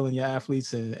you instill in your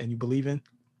athletes and you believe in?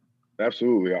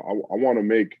 Absolutely. I want to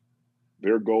make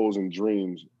their goals and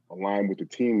dreams align with the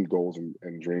team goals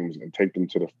and dreams, and take them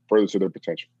further to their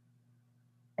potential,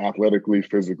 athletically,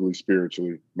 physically,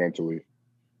 spiritually, mentally.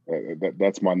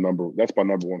 That's my number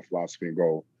one philosophy and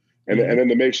goal. And then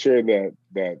to make sure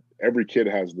that every kid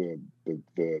has the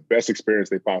best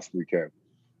experience they possibly can,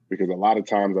 because a lot of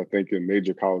times I think in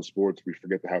major college sports we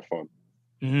forget to have fun.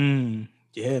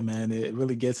 Yeah, man, it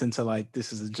really gets into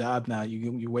this is a job now.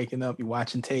 You're waking up, you're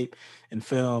watching tape and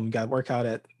film. You got workout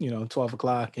at 12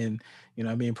 o'clock, and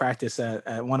practice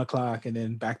at 1 o'clock, and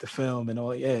then back to film and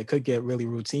all. Yeah, it could get really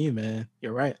routine, man.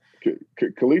 You're right.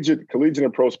 Collegiate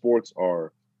and pro sports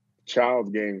are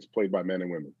child's games played by men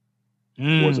and women,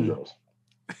 boys and girls.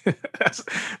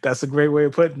 That's a great way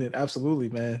of putting it. Absolutely,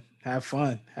 man. Have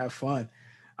fun.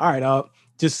 All right.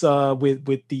 Just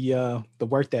with the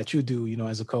work that you do,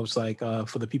 as a coach,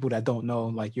 for the people that don't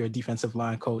know, you're a defensive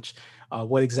line coach.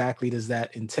 What exactly does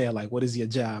that entail? What is your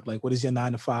job? What is your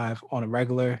 9 to 5 on a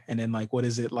regular? And then what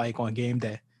is it like on game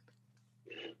day?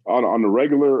 On the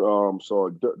regular,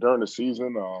 during the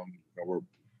season,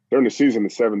 during the season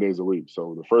is 7 days a week.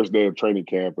 So the first day of training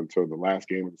camp until the last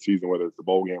game of the season, whether it's the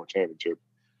bowl game or championship,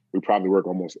 we probably work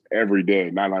almost every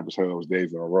day, 99% of those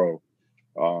days in a row.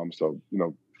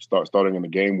 Starting in the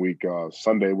game week,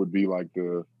 Sunday would be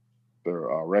the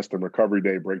rest and recovery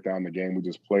day, break down the game we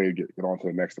just played, get on to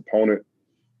the next opponent.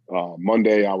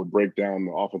 Monday, I would break down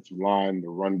the offensive line, the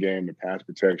run game, the pass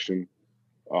protection.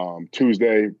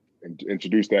 Tuesday,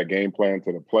 introduce that game plan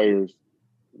to the players.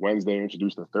 Wednesday,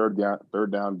 introduce the third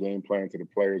down game plan to the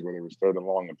players, whether it was third and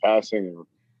long and passing or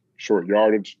short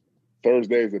yardage.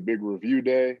 Thursday is a big review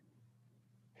day.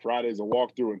 Friday is a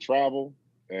walkthrough and travel.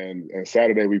 And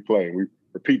Saturday we play. We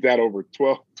repeat that over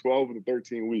 12 of the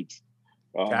 13 weeks,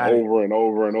 over and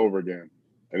over and over again.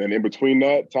 And then in between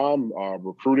that time,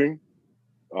 recruiting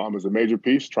is a major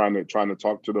piece. Trying to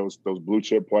talk to those blue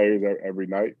chip players every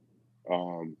night.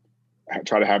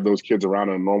 Try to have those kids around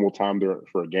at a normal time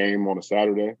for a game on a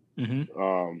Saturday.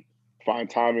 Find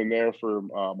time in there for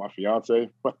my fiance,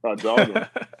 my dog.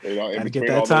 Gotta get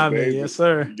that time in, yes,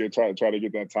 sir. Try to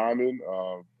get that time in.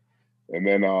 And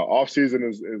then off season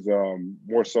is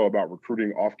more so about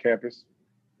recruiting off campus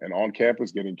and on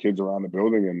campus, getting kids around the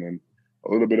building, and then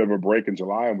a little bit of a break in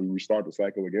July, and we restart the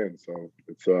cycle again. So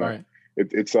it's right.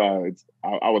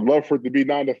 I would love for it to be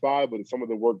 9 to 5, but some of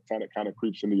the work kind of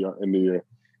creeps into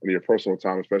your personal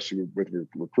time, especially with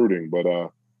recruiting. But I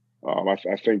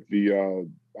think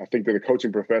that the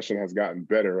coaching profession has gotten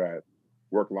better at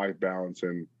work-life balance,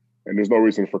 and there's no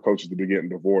reason for coaches to be getting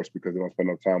divorced because they don't spend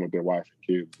enough time with their wife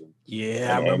and kids.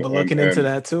 I remember looking into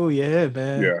that too. Yeah,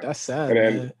 man. Yeah. That's sad.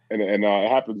 And it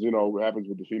happens, it happens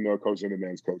with the female coach and the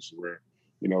men's coach where,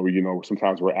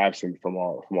 sometimes we're absent from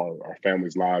our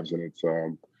family's lives, and it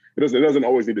doesn't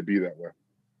always need to be that way.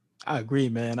 I agree,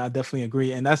 man. I definitely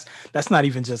agree. And that's not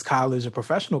even just college or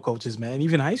professional coaches, man.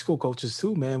 Even high school coaches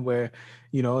too, man, where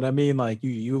you know what I mean? Like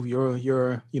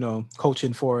you're,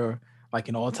 coaching for like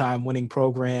an all-time winning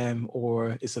program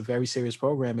or it's a very serious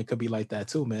program. It could be like that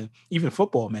too, man. Even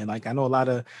football, man. Like I know a lot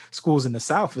of schools in the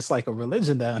South, it's like a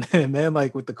religion down there, man,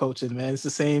 like with the coaching, man. It's the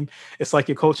same, it's like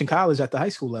you're coaching college at the high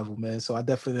school level, man. So I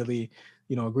definitely,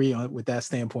 agree on with that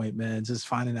standpoint, man. Just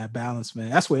finding that balance, man.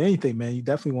 That's with anything, man. You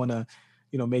definitely want to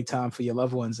make time for your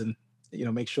loved ones and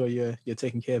make sure you're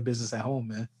taking care of business at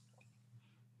home,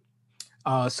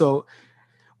 man. So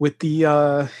with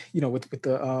the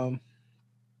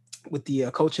with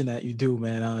the coaching that you do,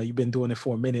 man, you've been doing it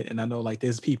for a minute, and I know like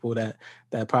there's people that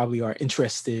probably are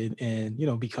interested in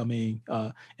becoming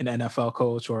an NFL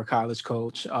coach or a college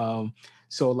coach.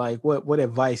 So like, what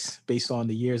advice based on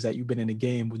the years that you've been in the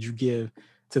game would you give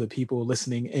to the people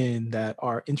listening in that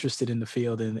are interested in the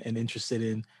field and interested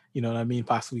in what I mean,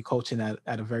 possibly coaching at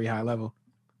a very high level?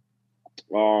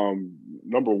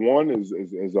 Number one is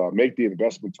make the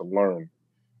investment to learn.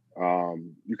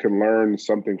 You can learn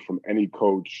something from any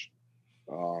coach,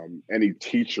 any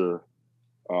teacher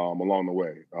along the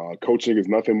way. Coaching is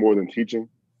nothing more than teaching,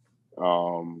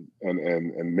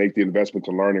 and make the investment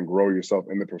to learn and grow yourself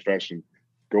in the profession.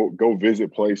 Go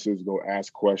visit places, go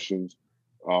ask questions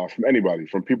from anybody,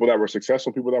 from people that were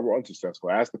successful, people that were unsuccessful.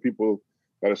 Ask the people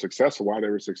that are successful why they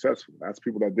were successful. Ask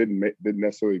people that didn't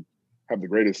necessarily have the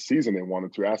greatest season they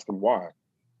wanted to. Ask them why,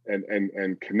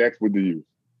 and connect with the youth.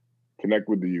 Connect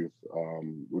with the youth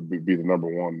would be the number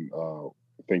one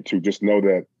thing too. Just know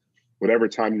that whatever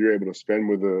time you're able to spend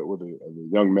with a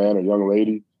young man or young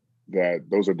lady, that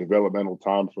those are developmental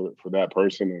time for that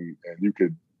person, and you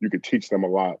could teach them a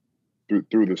lot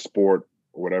through the sport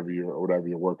or whatever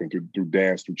you're working through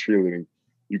dance, through cheerleading.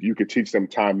 You could teach them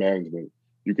time management.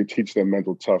 You could teach them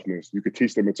mental toughness. You could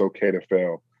teach them it's okay to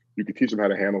fail. You could teach them how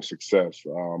to handle success.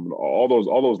 All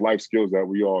those life skills that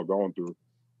we all are going through.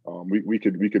 We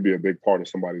could be a big part of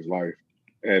somebody's life,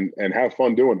 and have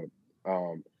fun doing it.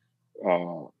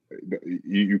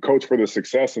 You coach for the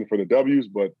success and for the W's,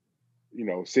 but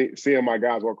seeing my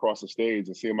guys walk across the stage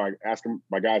and seeing my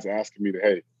guys asking me to,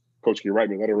 hey, coach, can you write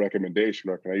me a letter of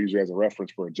recommendation or can I use you as a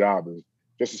reference for a job, is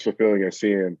just as fulfilling as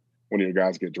seeing one of your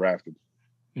guys get drafted.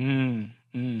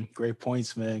 Great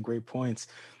points, man. Great points.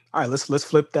 All right, let's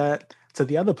flip that to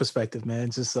the other perspective, man.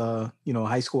 Just a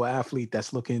high school athlete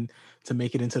that's looking to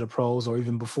make it into the pros, or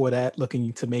even before that,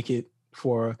 looking to make it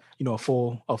for a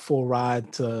full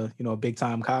ride to a big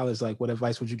time college. Like, what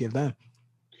advice would you give them?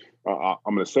 I'm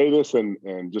going to say this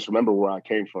and just remember where I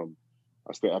came from.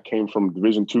 I came from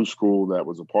Division II school that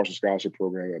was a partial scholarship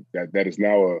program that is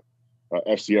now a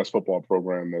FCS football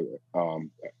program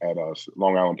at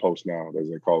Long Island Post now, as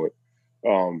they call it.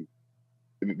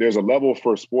 There's a level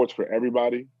for sports for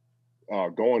everybody.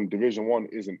 Going Division I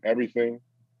isn't everything.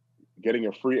 Getting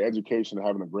a free education and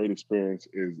having a great experience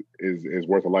is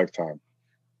worth a lifetime.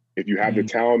 If you have the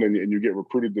talent and you get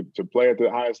recruited to play at the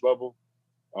highest level,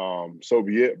 so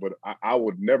be it. But I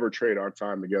would never trade our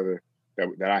time together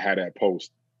that I had at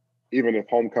Post, even if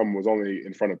homecoming was only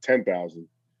in front of 10,000,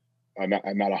 not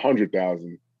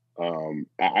 100,000.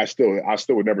 I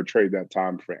still would never trade that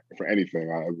time for anything.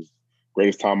 It was the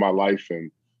greatest time of my life, and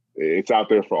it's out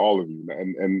there for all of you.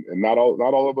 And not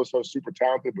all of us are super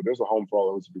talented, but there's a home for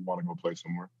all of us if we want to go play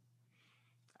somewhere.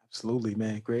 Absolutely,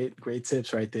 man. Great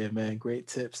tips right there, man. Great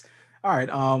tips. All right.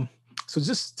 So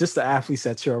just the athletes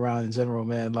that you're around in general,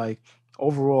 man, like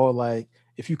overall, like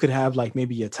if you could have like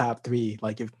maybe your top three,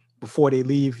 like if before they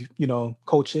leave,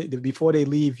 coaching, before they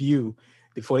leave you,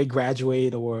 before they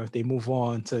graduate or they move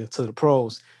on to the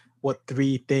pros, what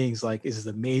three things like is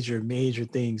the major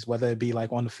things, whether it be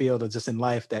like on the field or just in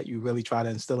life, that you really try to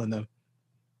instill in them?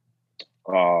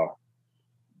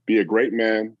 Be a great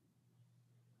man,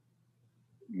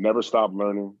 never stop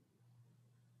learning,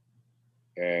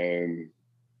 and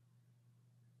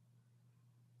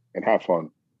have fun.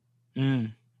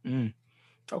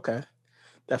 Okay.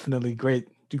 Definitely great.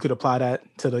 You could apply that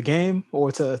to the game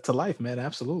or to life, man.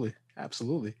 Absolutely.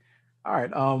 Absolutely. All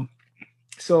right.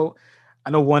 So I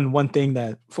know one thing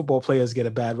that football players get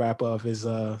a bad rap of is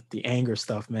the anger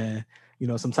stuff, man.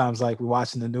 Sometimes like we're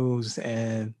watching the news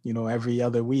and, every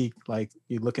other week, like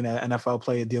you're looking at an NFL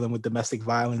player dealing with domestic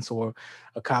violence or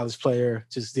a college player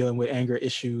just dealing with anger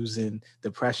issues and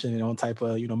depression and all type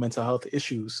of, mental health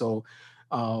issues. So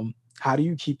how do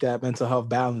you keep that mental health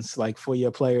balance like for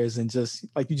your players, and just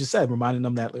like you just said, reminding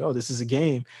them that like, oh, this is a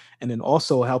game, and then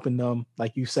also helping them,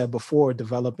 like you said before,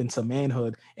 develop into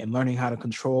manhood and learning how to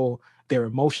control their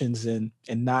emotions and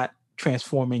not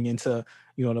transforming into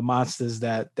the monsters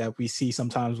that we see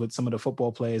sometimes with some of the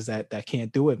football players that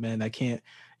can't do it, man, that can't,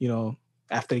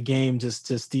 after the game,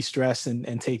 just de-stress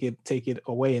and take it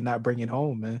away and not bring it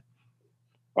home, man.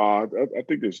 I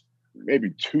think there's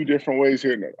maybe two different ways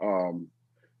here.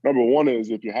 Number one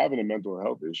is if you're having a mental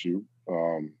health issue,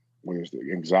 when there's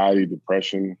anxiety,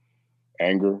 depression,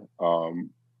 anger,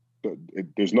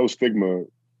 there's no stigma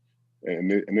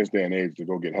in this day and age to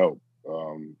go get help.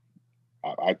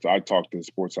 I talked to a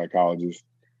sports psychologist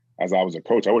as I was a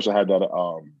coach. I wish I had that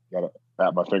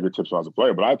at my fingertips when I was a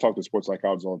player, but I talk to sports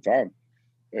psychologists all the time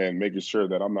and making sure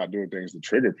that I'm not doing things to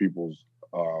trigger people's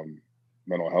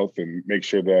mental health, and make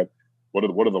sure that what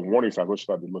are the warning signs, what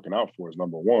should I be looking out for is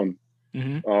number one.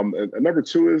 Mm-hmm. And number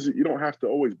two is you don't have to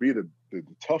always be the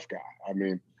tough guy. I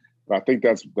mean, I think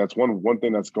that's one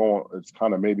thing it's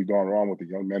kind of maybe gone wrong with the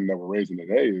young men that we're raising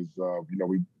today is,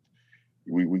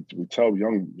 we tell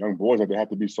young boys that they have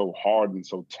to be so hard and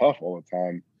so tough all the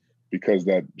time, because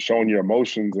that showing your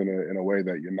emotions in a way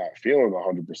that you're not feeling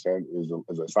 100%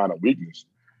 is a sign of weakness.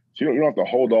 So you don't have to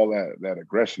hold all that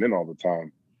aggression in all the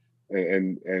time,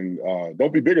 and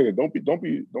don't be bigger than bigger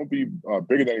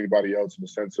than anybody else in the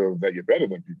sense of that you're better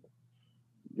than people.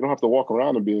 You don't have to walk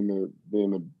around and being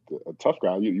a tough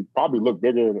guy. You probably look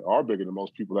are bigger than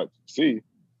most people that you see.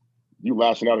 You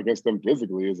lashing out against them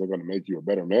physically isn't going to make you a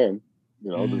better man.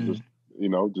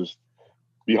 Just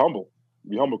be humble.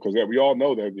 Be humble, because we all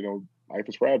know that life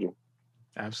is fragile.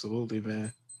 Absolutely,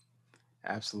 man.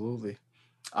 Absolutely.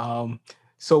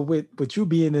 So with you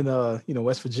being in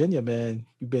West Virginia, man,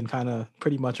 you've been kind of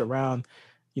pretty much around,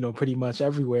 pretty much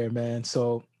everywhere, man.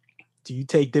 So do you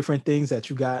take different things that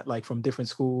you got like from different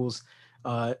schools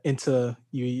into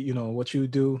what you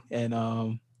do,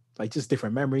 and like just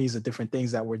different memories of different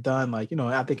things that were done? Like,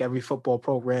 I think every football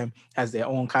program has their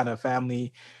own kind of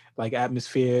family like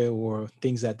atmosphere or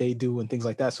things that they do and things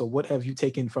like that. So what have you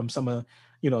taken from some of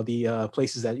the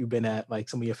places that you've been at, like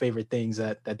some of your favorite things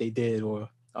that they did, or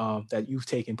that you've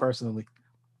taken personally?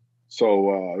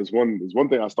 So there's one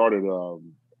thing I started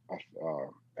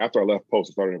after I left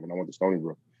Post. I started it when I went to Stony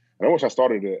Brook. And I wish I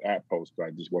started it at Post, but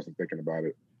I just wasn't thinking about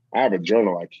it. I have a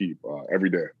journal I keep every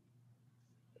day,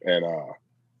 and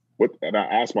I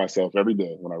ask myself every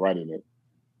day when I write in it,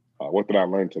 what did I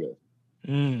learn today?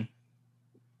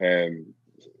 And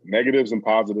negatives and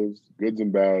positives, goods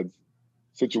and bads,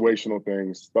 situational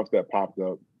things, stuff that popped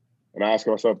up, and I ask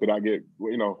myself, did I get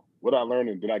what I learned,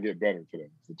 and did I get better today?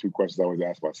 It's the two questions I always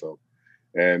ask myself.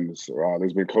 And so,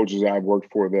 there's been coaches I've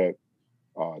worked for that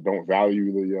don't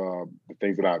value the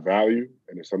things that I value,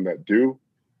 and there's some that do.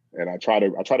 And I try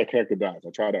to connect the dots. I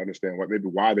try to understand why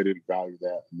they didn't value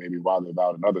that, maybe why they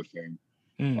valued another thing.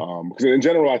 Because in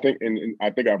general, I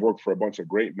think I've worked for a bunch of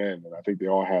great men, and I think they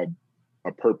all had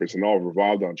a purpose and all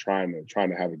revolved on trying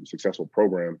to have a successful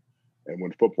program and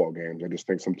win football games. I just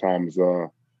think sometimes, when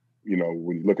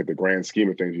you look at the grand scheme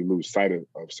of things, you lose sight of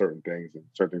certain things, and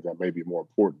certain things that may be more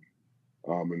important.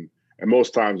 And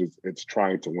most times it's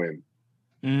trying to win.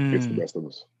 It's the best of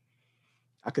us.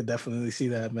 I could definitely see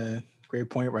that, man. Great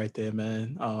point right there,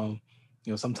 man.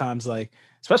 Sometimes, like,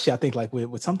 especially I think like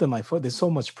with something like football, there's so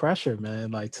much pressure,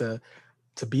 man, like to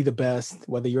be the best,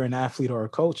 whether you're an athlete or a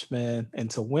coach, man,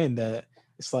 and to win, that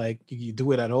it's like you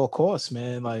do it at all costs,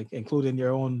 man, like including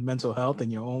your own mental health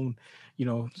and your own,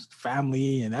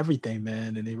 family and everything,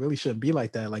 man. And it really shouldn't be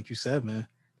like that, like you said, man.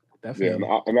 Definitely.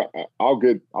 Yeah, and I'll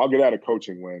get out of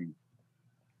coaching when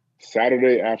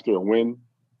Saturday after a win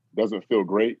doesn't feel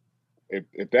great.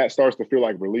 If that starts to feel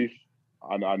like relief,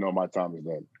 I know my time is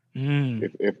done.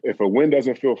 If a win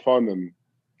doesn't feel fun, then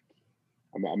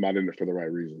I'm not in it for the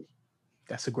right reasons.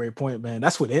 That's a great point, man.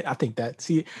 That's what I think that,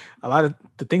 see, a lot of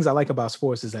the things I like about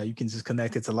sports is that you can just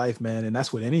connect it to life, man. And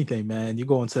that's with anything, man. You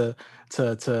go into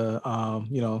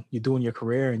you're doing your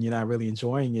career and you're not really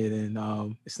enjoying it,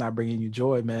 and it's not bringing you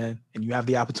joy, man. And you have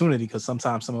the opportunity, because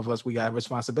sometimes some of us, we got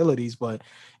responsibilities, but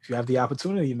if you have the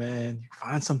opportunity, man,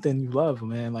 find something you love,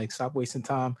 man. Like, stop wasting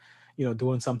time,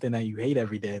 doing something that you hate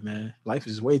every day, man. Life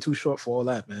is way too short for all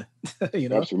that, man.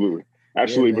 Absolutely.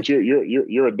 Yeah, but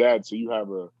you're a dad, so you have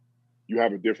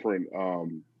a different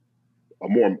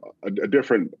a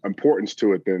different importance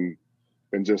to it than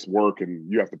just work, and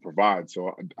you have to provide.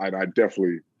 So I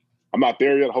definitely, I'm not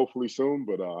there yet, hopefully soon,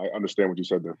 but I understand what you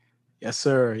said there. Yes,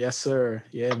 sir. Yes, sir.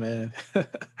 Yeah, man.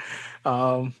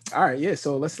 All right. Yeah.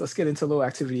 So let's get into a little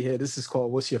activity here. This is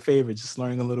called What's Your Favorite? Just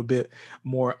learning a little bit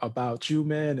more about you,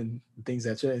 man, and things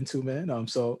that you're into, man.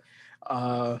 So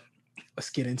let's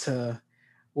get into,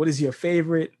 what is your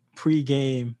favorite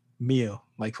pregame meal,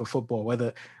 like, for football?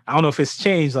 Whether, I don't know if it's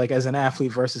changed, like, as an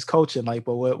athlete versus coaching, like,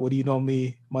 but what do you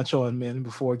normally munch on, man,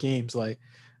 before games, like?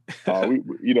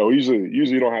 Usually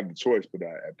you don't have the choice, but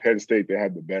at Penn State they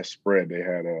had the best spread. They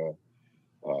had a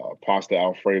pasta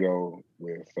Alfredo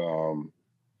with some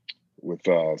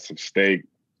steak,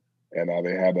 and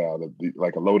they had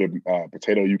like a loaded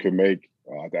potato you can make.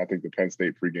 I think the Penn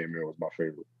State pregame meal was my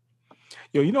favorite.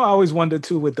 Yo, I always wondered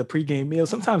too with the pregame meal.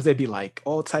 Sometimes they'd be like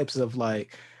all types of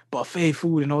like buffet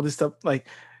food and all this stuff. Like,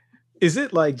 is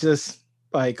it like just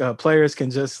like players can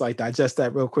just like digest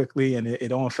that real quickly and it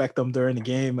don't affect them during the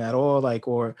game at all? Like,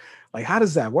 or like, how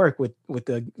does that work with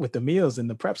the meals and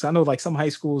the preps? I know like some high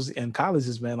schools and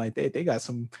colleges, man, like they got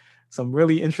some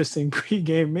really interesting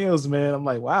pregame meals, man. I'm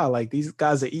like, wow, like these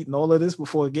guys are eating all of this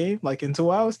before a game, like in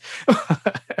 2 hours.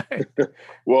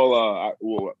 Well,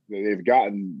 they've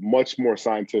gotten much more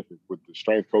scientific with the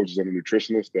strength coaches and the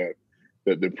nutritionists that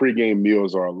the pregame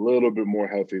meals are a little bit more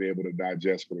healthy and able to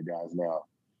digest for the guys now.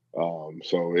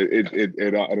 So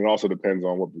it also depends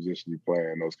on what position you play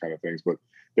and those kind of things. But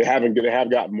they have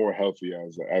gotten more healthy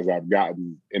as I've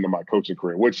gotten into my coaching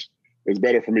career, which is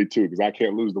better for me too, because I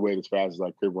can't lose the weight as fast as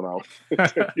I could when I was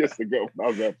 10 years ago when I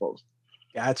was that post.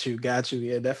 Got you.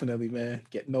 Yeah, definitely, man.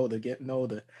 Getting older.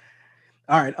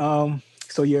 All right.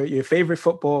 So your favorite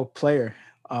football player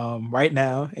right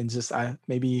now, and just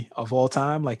maybe of all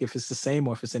time, like if it's the same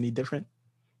or if it's any different.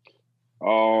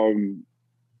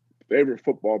 Favorite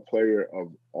football player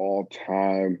of all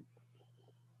time.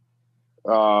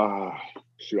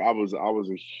 Shoot, I was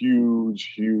a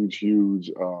huge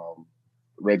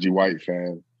Reggie White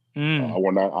fan. I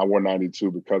won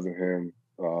 92 because of him.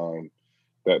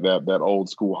 That old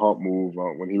school hump move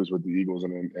when he was with the Eagles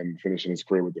and finishing his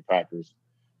career with the Packers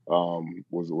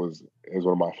was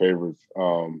one of my favorites.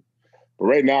 But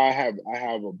right now I have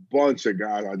a bunch of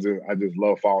guys I just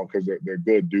love following because they're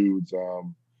good dudes.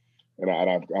 And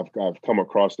I've come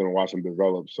across them and watched them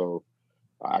develop. So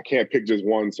I can't pick just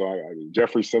one. So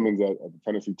Jeffrey Simmons at the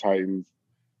Tennessee Titans,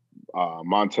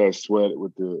 Montez Sweat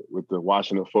with the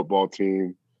Washington football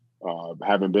team,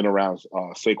 having been around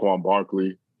Saquon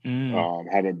Barkley,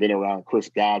 having been around Chris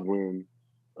Godwin,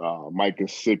 Mike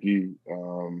Gesicki.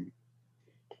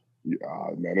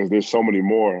 Man, there's so many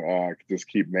more. I could just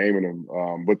keep naming them.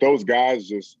 But those guys,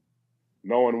 just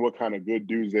knowing what kind of good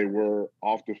dudes they were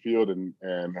off the field and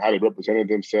how they represented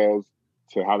themselves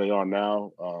to how they are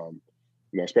now.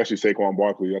 Especially Saquon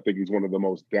Barkley. I think he's one of the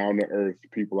most down-to-earth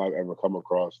people I've ever come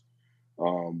across.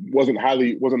 Wasn't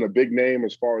a big name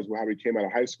as far as how he came out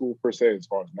of high school per se, as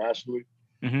far as nationally.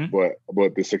 Mm-hmm.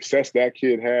 But the success that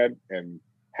kid had and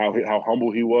how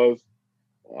humble he was,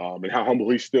 and how humble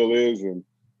he still is, and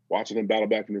watching him battle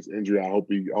back from this injury, I hope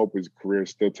his career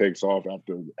still takes off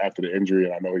after the injury,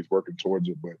 and I know he's working towards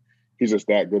it. But he's just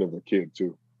that good of a kid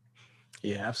too.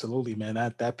 Yeah, absolutely,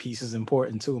 man. That piece is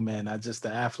important too, man. Not just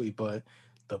the athlete, but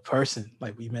the person,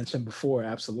 like we mentioned before.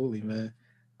 Absolutely, man.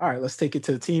 All right, let's take it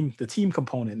to the team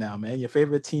component now, man. Your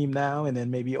favorite team now, and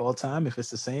then maybe all time if it's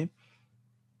the same.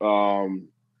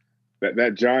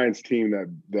 That Giants team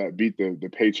that beat the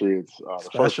Patriots the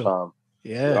first time.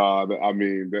 Yeah.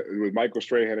 It was Michael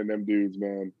Strahan and them dudes,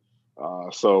 man.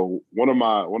 So one of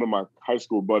my high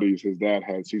school buddies, his dad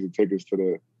had season tickets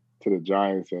to the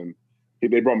Giants, and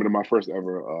they brought me to my first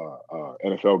ever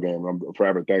NFL game. I'm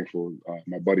forever thankful.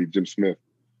 My buddy Jim Smith.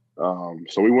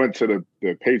 So we went to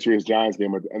the Patriots Giants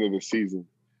game at the end of the season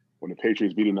when the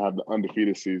Patriots beat them to have the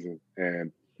undefeated season,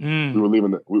 and we were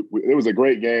leaving. It was a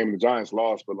great game. The Giants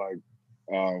lost, but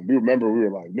we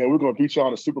were like, man, we're gonna beat y'all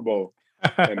in the Super Bowl.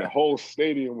 And the whole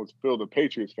stadium was filled with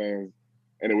Patriots fans,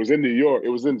 and it was in New York. It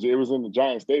was in the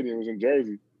Giant Stadium. It was in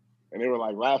Jersey, and they were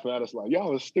like laughing at us, like,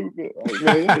 "Y'all are stupid. Like,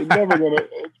 man, they're never gonna."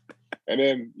 And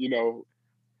then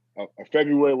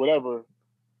February, whatever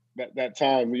that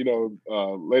time,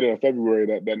 later in February,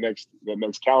 that next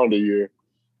calendar year,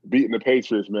 beating the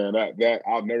Patriots, man, that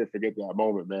I'll never forget that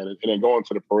moment, man. And then going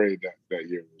to the parade that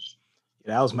year was.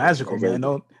 That was magical, man.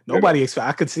 Nobody expected.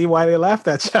 I could see why they laughed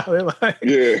at y'all. They're like,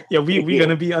 we're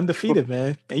gonna be undefeated,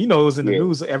 man. And it was in the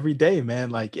news every day, man.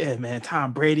 Like, yeah, man,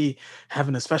 Tom Brady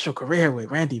having a special career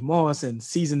with Randy Moss, and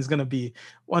season is gonna be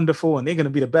wonderful, and they're gonna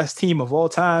be the best team of all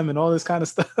time, and all this kind of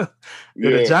stuff.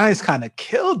 The Giants kind of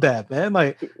killed that, man.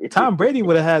 Like, Tom Brady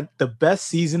would have had the best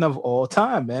season of all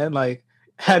time, man. Like,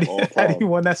 had he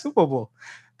won that Super Bowl.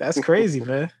 That's crazy,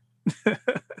 man.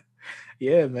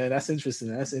 Yeah, man, that's interesting,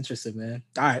 man.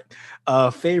 All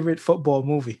right, favorite football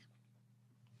movie?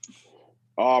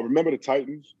 Remember the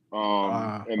Titans.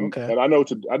 And I know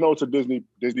it's a Disney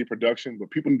production,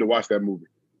 but people need to watch that movie.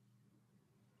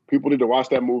 People need to watch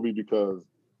that movie because,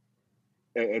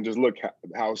 and just look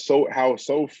how so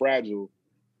fragile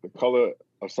the color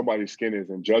of somebody's skin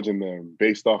is, and judging them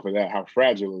based off of that, how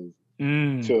fragile it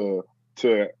is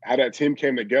to how that team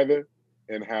came together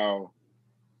and how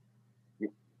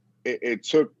it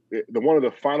took one of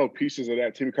the final pieces of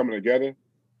that team coming together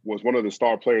was one of the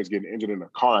star players getting injured in a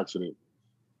car accident.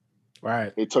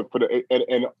 Right. It took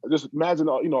and just imagine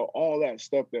all that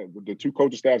stuff that the two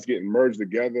coaching staffs getting merged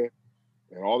together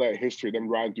and all that history, them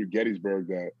riding through Gettysburg,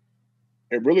 that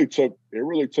it really took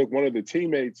one of the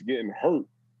teammates getting hurt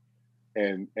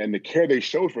and the care they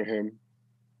showed for him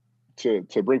to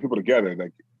bring people together.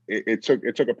 Like it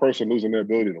took a person losing their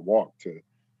ability to walk to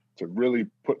really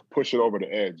push it over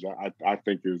the edge. I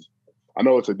think I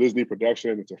know it's a Disney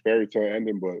production, it's a fairy tale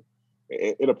ending, but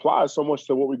it applies so much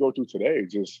to what we go through today.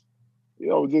 Just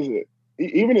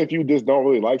even if you just don't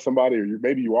really like somebody, or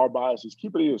maybe you are biased, just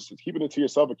keeping it to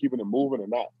yourself and keeping it moving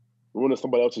and not ruining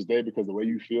somebody else's day because of the way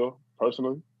you feel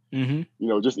personally.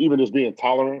 Mm-hmm. Just being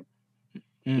tolerant.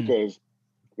 Because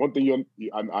one thing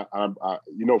from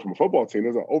a football team,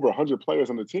 there's over 100 players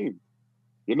on the team.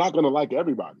 You're not going to like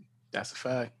everybody. That's a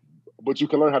fact. But you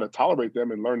can learn how to tolerate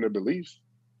them and learn their beliefs.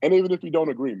 And even if you don't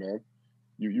agree, man,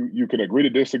 you can agree to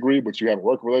disagree, but you have a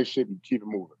work relationship, you keep it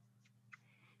moving.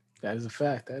 That is a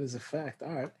fact.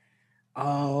 All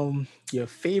right. Your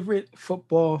favorite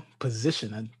football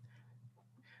position?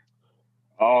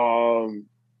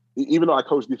 Even though I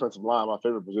coach defensive line, my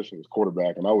favorite position is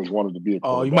quarterback, and I always wanted to be a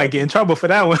quarterback. Oh, you might get in trouble for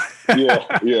that one.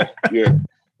 yeah.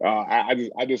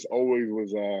 I just always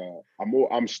was.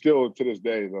 I'm still to this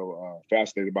day though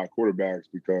fascinated by quarterbacks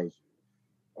because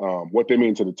what they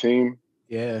mean to the team.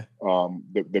 Yeah.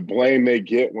 The blame they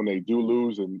get when they do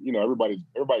lose, and everybody's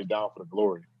down for the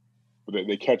glory, but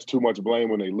they catch too much blame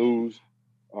when they lose.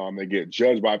 They get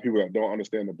judged by people that don't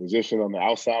understand the position on the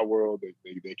outside world.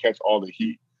 They catch all the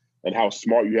heat. And how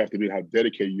smart you have to be, and how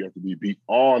dedicated you have to be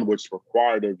beyond what's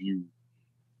required of you.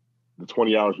 The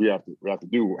 20 hours we have to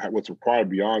do, what's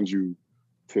required beyond you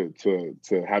to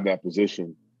have that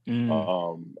position.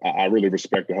 I really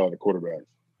respect the hell out of quarterbacks.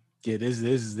 Yeah,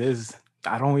 there's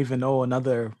I don't even know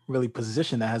another really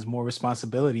position that has more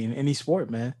responsibility in any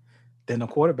sport, man, than a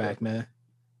quarterback, man.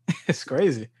 It's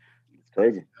crazy. It's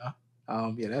crazy.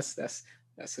 Yeah,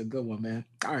 that's a good one, man.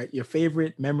 All right, your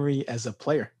favorite memory as a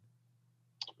player?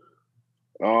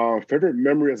 Favorite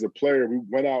memory as a player, we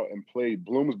went out and played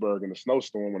Bloomsburg in a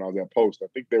snowstorm when I was at Post. I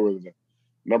think they were the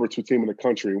number 2 team in the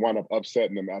country. We wound up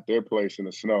upsetting them at their place in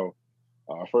the snow.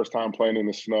 First time playing in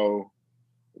the snow,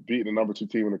 beating the number 2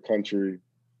 team in the country,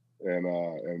 and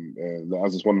that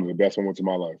was just one of the best moments of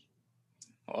my life.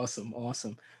 Awesome. All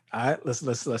right,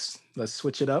 let's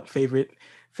switch it up. Favorite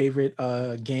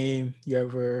game you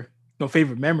ever? No,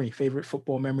 favorite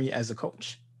football memory as a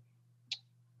coach.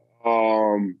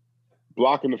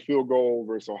 Blocking the field goal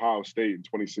versus Ohio State in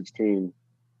 2016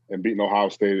 and beating Ohio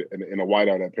State in a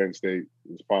whiteout at Penn State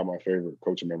is probably my favorite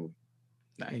coaching memory.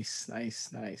 Nice.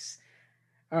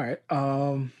 All right.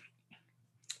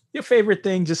 Your favorite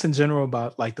thing just in general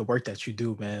about like the work that you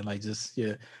do, man, like just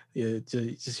your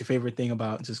favorite thing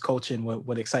about just coaching,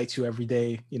 what excites you every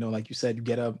day? Like you said, you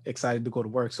get up excited to go to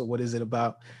work. So what is it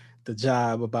about the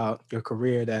job, about your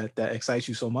career that excites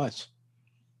you so much?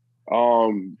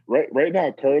 Right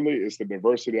now, currently, it's the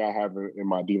diversity I have in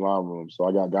my D-line room. So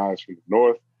I got guys from the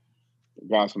north,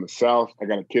 guys from the south. I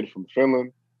got a kid from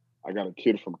Finland. I got a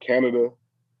kid from Canada.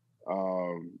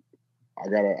 I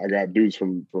got dudes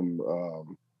from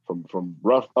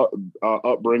rough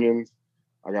upbringings.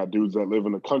 I got dudes that live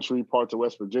in the country parts of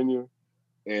West Virginia,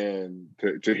 and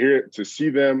to see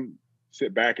them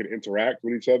sit back and interact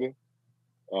with each other,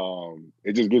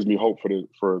 it just gives me hope for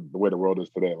the way the world is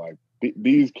today. Like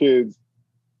these kids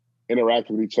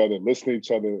interacting with each other, listening to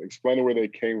each other, explaining where they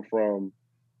came from,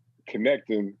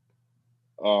 connecting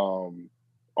on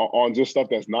just stuff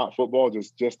that's not football,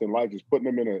 just in life, just putting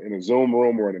them in a Zoom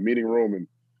room or in a meeting room and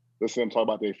listening to them talk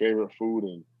about their favorite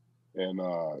food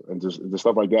and just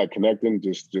stuff like that, connecting.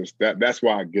 Just that's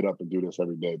why I get up and do this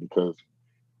every day, because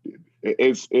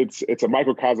it's a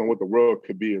microcosm of what the world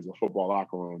could be as a football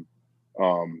locker room.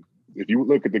 If you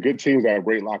look at the good teams that have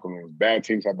great locker rooms, bad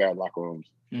teams have bad locker rooms,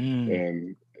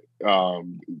 and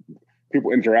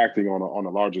people interacting on a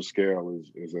larger scale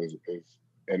is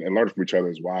and learning from each other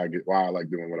is why I like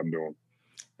doing what I'm doing.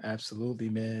 Absolutely,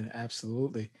 man.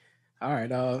 Absolutely. All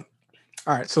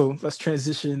right. So let's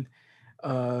transition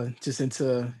just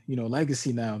into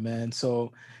legacy now, man.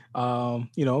 So down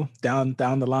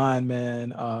the line,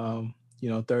 man.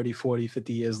 30, 40,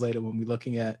 50 years later, when we're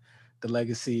looking at the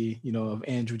legacy, of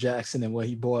Andrew Jackson and what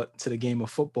he brought to the game of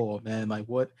football, man, like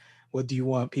what do you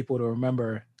want people to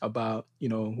remember about,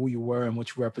 who you were and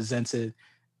what you represented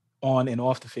on and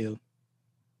off the field?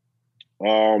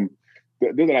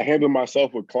 That I handled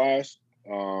myself with class.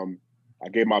 I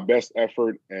gave my best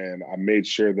effort, and I made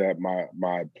sure that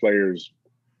my players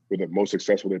were the most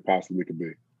successful they possibly could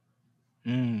be.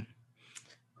 Mm.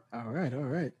 All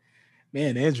right.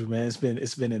 Man, Andrew, man,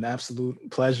 it's been an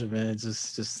absolute pleasure, man.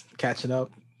 Just catching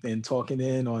up and talking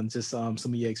in on just some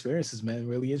of your experiences, man.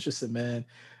 Really interested, man.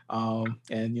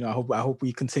 And I hope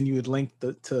we continue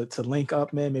to to link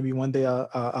up, man. Maybe one day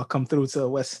I'll come through to a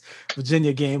West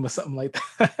Virginia game or something like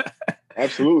that.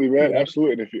 Absolutely, man. Yeah.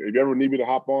 Absolutely. And if you ever need me to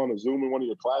hop on a Zoom in one of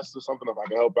your classes or something, if I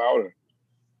can help out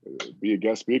and be a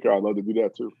guest speaker, I'd love to do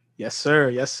that too. Yes, sir.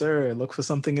 Yes, sir. Look for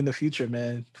something in the future,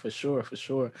 man. For sure. For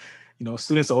sure.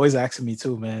 Students always asking me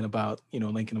too, man, about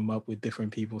linking them up with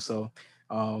different people. So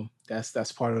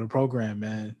that's part of the program,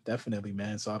 man. Definitely,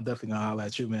 man. So I'm definitely gonna holler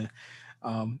at you, man.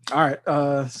 All right.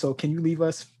 So can you leave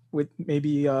us with maybe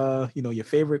your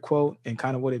favorite quote and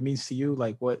kind of what it means to you?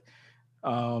 Like what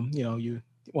you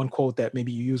one quote that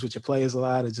maybe you use with your players a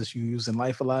lot or just you use in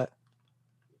life a lot?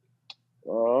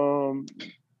 Um,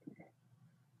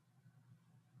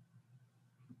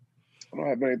 I don't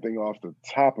have anything off the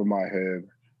top of my head,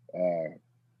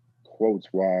 quotes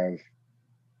wise.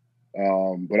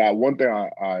 But one thing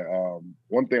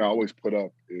I always put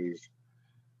up is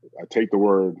I take the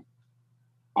word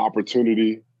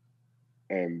opportunity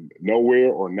and nowhere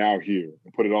or now here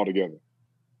and put it all together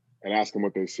and ask them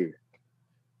what they see.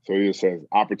 So it says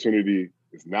opportunity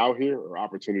is now here or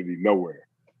opportunity nowhere.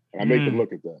 And I make them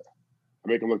look at that.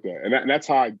 And that's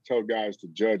how I tell guys to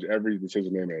judge every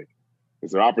decision they make.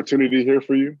 Is there opportunity here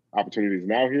for you? Opportunity is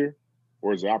now here,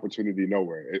 or is there opportunity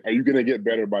nowhere? Are you going to get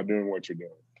better by doing what you're doing?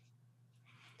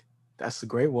 That's a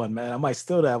great one, man. I might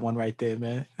steal that one right there,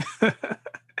 man.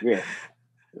 Yeah.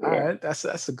 All right,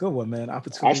 that's a good one, man.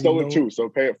 Opportunity. I stole it too, so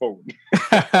pay it forward.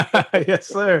 Yes,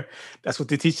 sir. That's what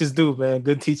the teachers do, man.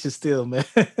 Good teachers steal, man.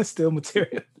 Steal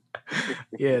material.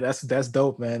 Yeah, that's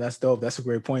dope, man. That's dope. That's a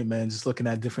great point, man. Just looking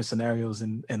at different scenarios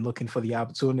and looking for the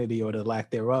opportunity or the lack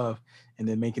thereof, and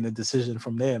then making a decision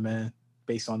from there, man.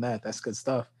 Based on that, that's good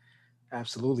stuff.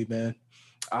 Absolutely, man.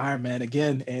 All right, man.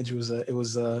 Again, Andrew, it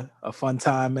was a fun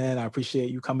time, man. I appreciate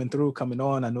you coming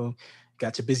on. I know you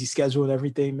got your busy schedule and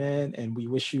everything, man. And we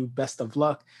wish you best of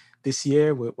luck this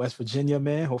year with West Virginia,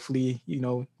 man. Hopefully,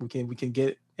 we can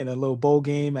get in a little bowl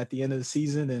game at the end of the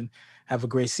season and have a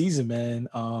great season, man.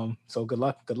 So good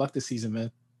luck this season,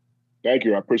 man. Thank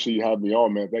you. I appreciate you having me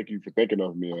on, man. Thank you for thinking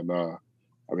of me. And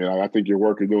I think your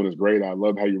work you're doing is great. I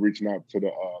love how you're reaching out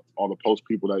to all the post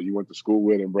people that you went to school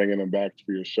with and bringing them back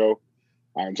for your show.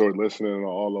 I enjoyed listening to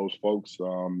all those folks,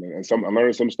 and I'm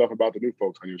learning some stuff about the new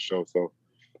folks on your show. So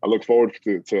I look forward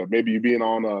to maybe you being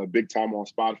on big time on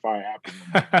Spotify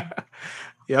app.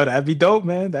 Yo, that'd be dope,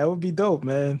 man. That would be dope,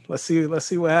 man. Let's see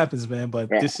what happens, man. But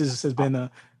this has been a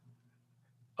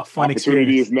fun experience.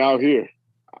 Opportunity is now here.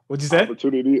 What'd you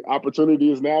say?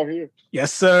 Opportunity is now here.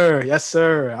 Yes, sir. Yes,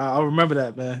 sir. I'll remember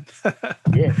that, man.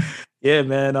 Yeah. Yeah,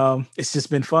 man. It's just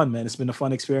been fun, man. It's been a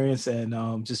fun experience,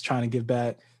 and just trying to give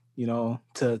back,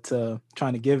 to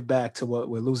trying to give back to what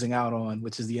we're losing out on,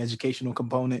 which is the educational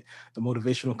component, the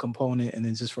motivational component, and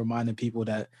then just reminding people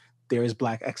that there is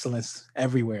Black excellence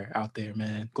everywhere out there,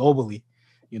 man, globally,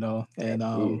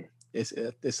 and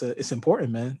it's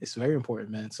important, man. It's very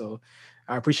important, man. So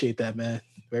I appreciate that, man.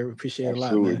 Very appreciate it a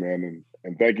lot, man. Absolutely, man.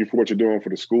 And thank you for what you're doing for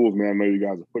the schools, man. I know you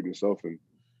guys are putting yourself in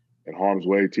harm's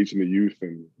way, teaching the youth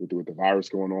and with the virus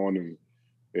going on, and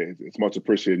it's much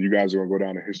appreciated. You guys are going to go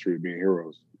down in history of being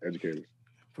heroes, educators.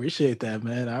 Appreciate that,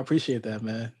 man. I appreciate that,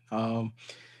 man.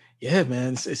 Yeah,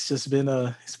 man. It's just been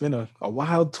a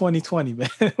wild 2020, man.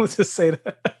 Let's just say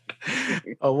that.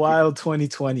 A wild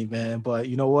 2020, man. But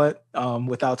you know what?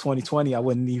 Without 2020,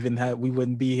 we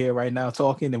wouldn't be here right now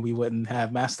talking, and we wouldn't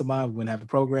have Mastermind. We wouldn't have the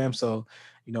program. So,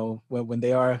 when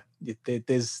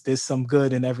there's some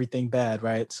good in everything bad,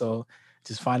 right? So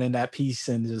just finding that peace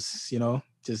and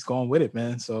just going with it,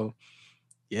 man. So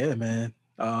yeah, man.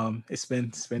 It's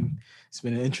been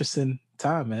an interesting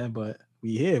time, man, but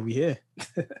we here.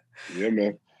 Yeah,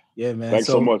 man. Yeah, man. Thanks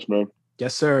so much, man.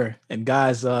 Yes, sir. And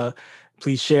guys,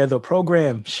 please share the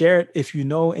program. Share it if you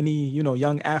know any,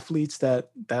 young athletes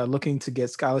that are looking to get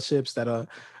scholarships, that are,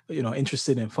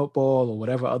 interested in football or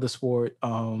whatever other sport.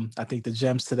 I think the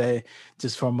gems today,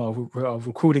 just from a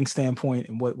recruiting standpoint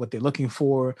and what they're looking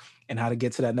for and how to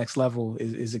get to that next level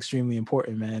is extremely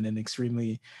important, man, and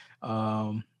extremely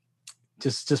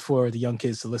just for the young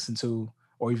kids to listen to,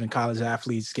 or even college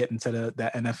athletes getting to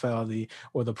the NFL,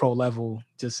 or the pro level.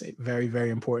 Just very,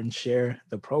 very important. Share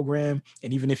the program.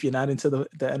 And even if you're not into the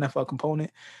NFL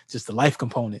component, just the life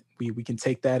component, we can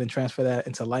take that and transfer that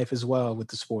into life as well with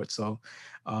the sport. So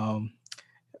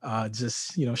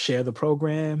just, share the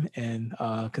program and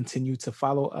continue to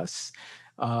follow us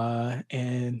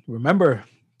And remember,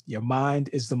 your mind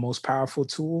is the most powerful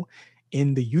tool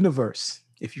in the universe.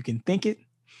 If you can think it,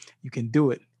 you can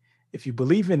do it. If you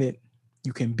believe in it,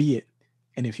 you can be it.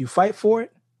 And if you fight for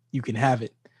it, you can have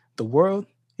it. The world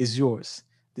is yours.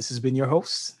 This has been your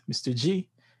host, Mr. G,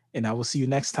 and I will see you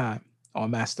next time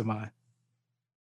on Mastermind.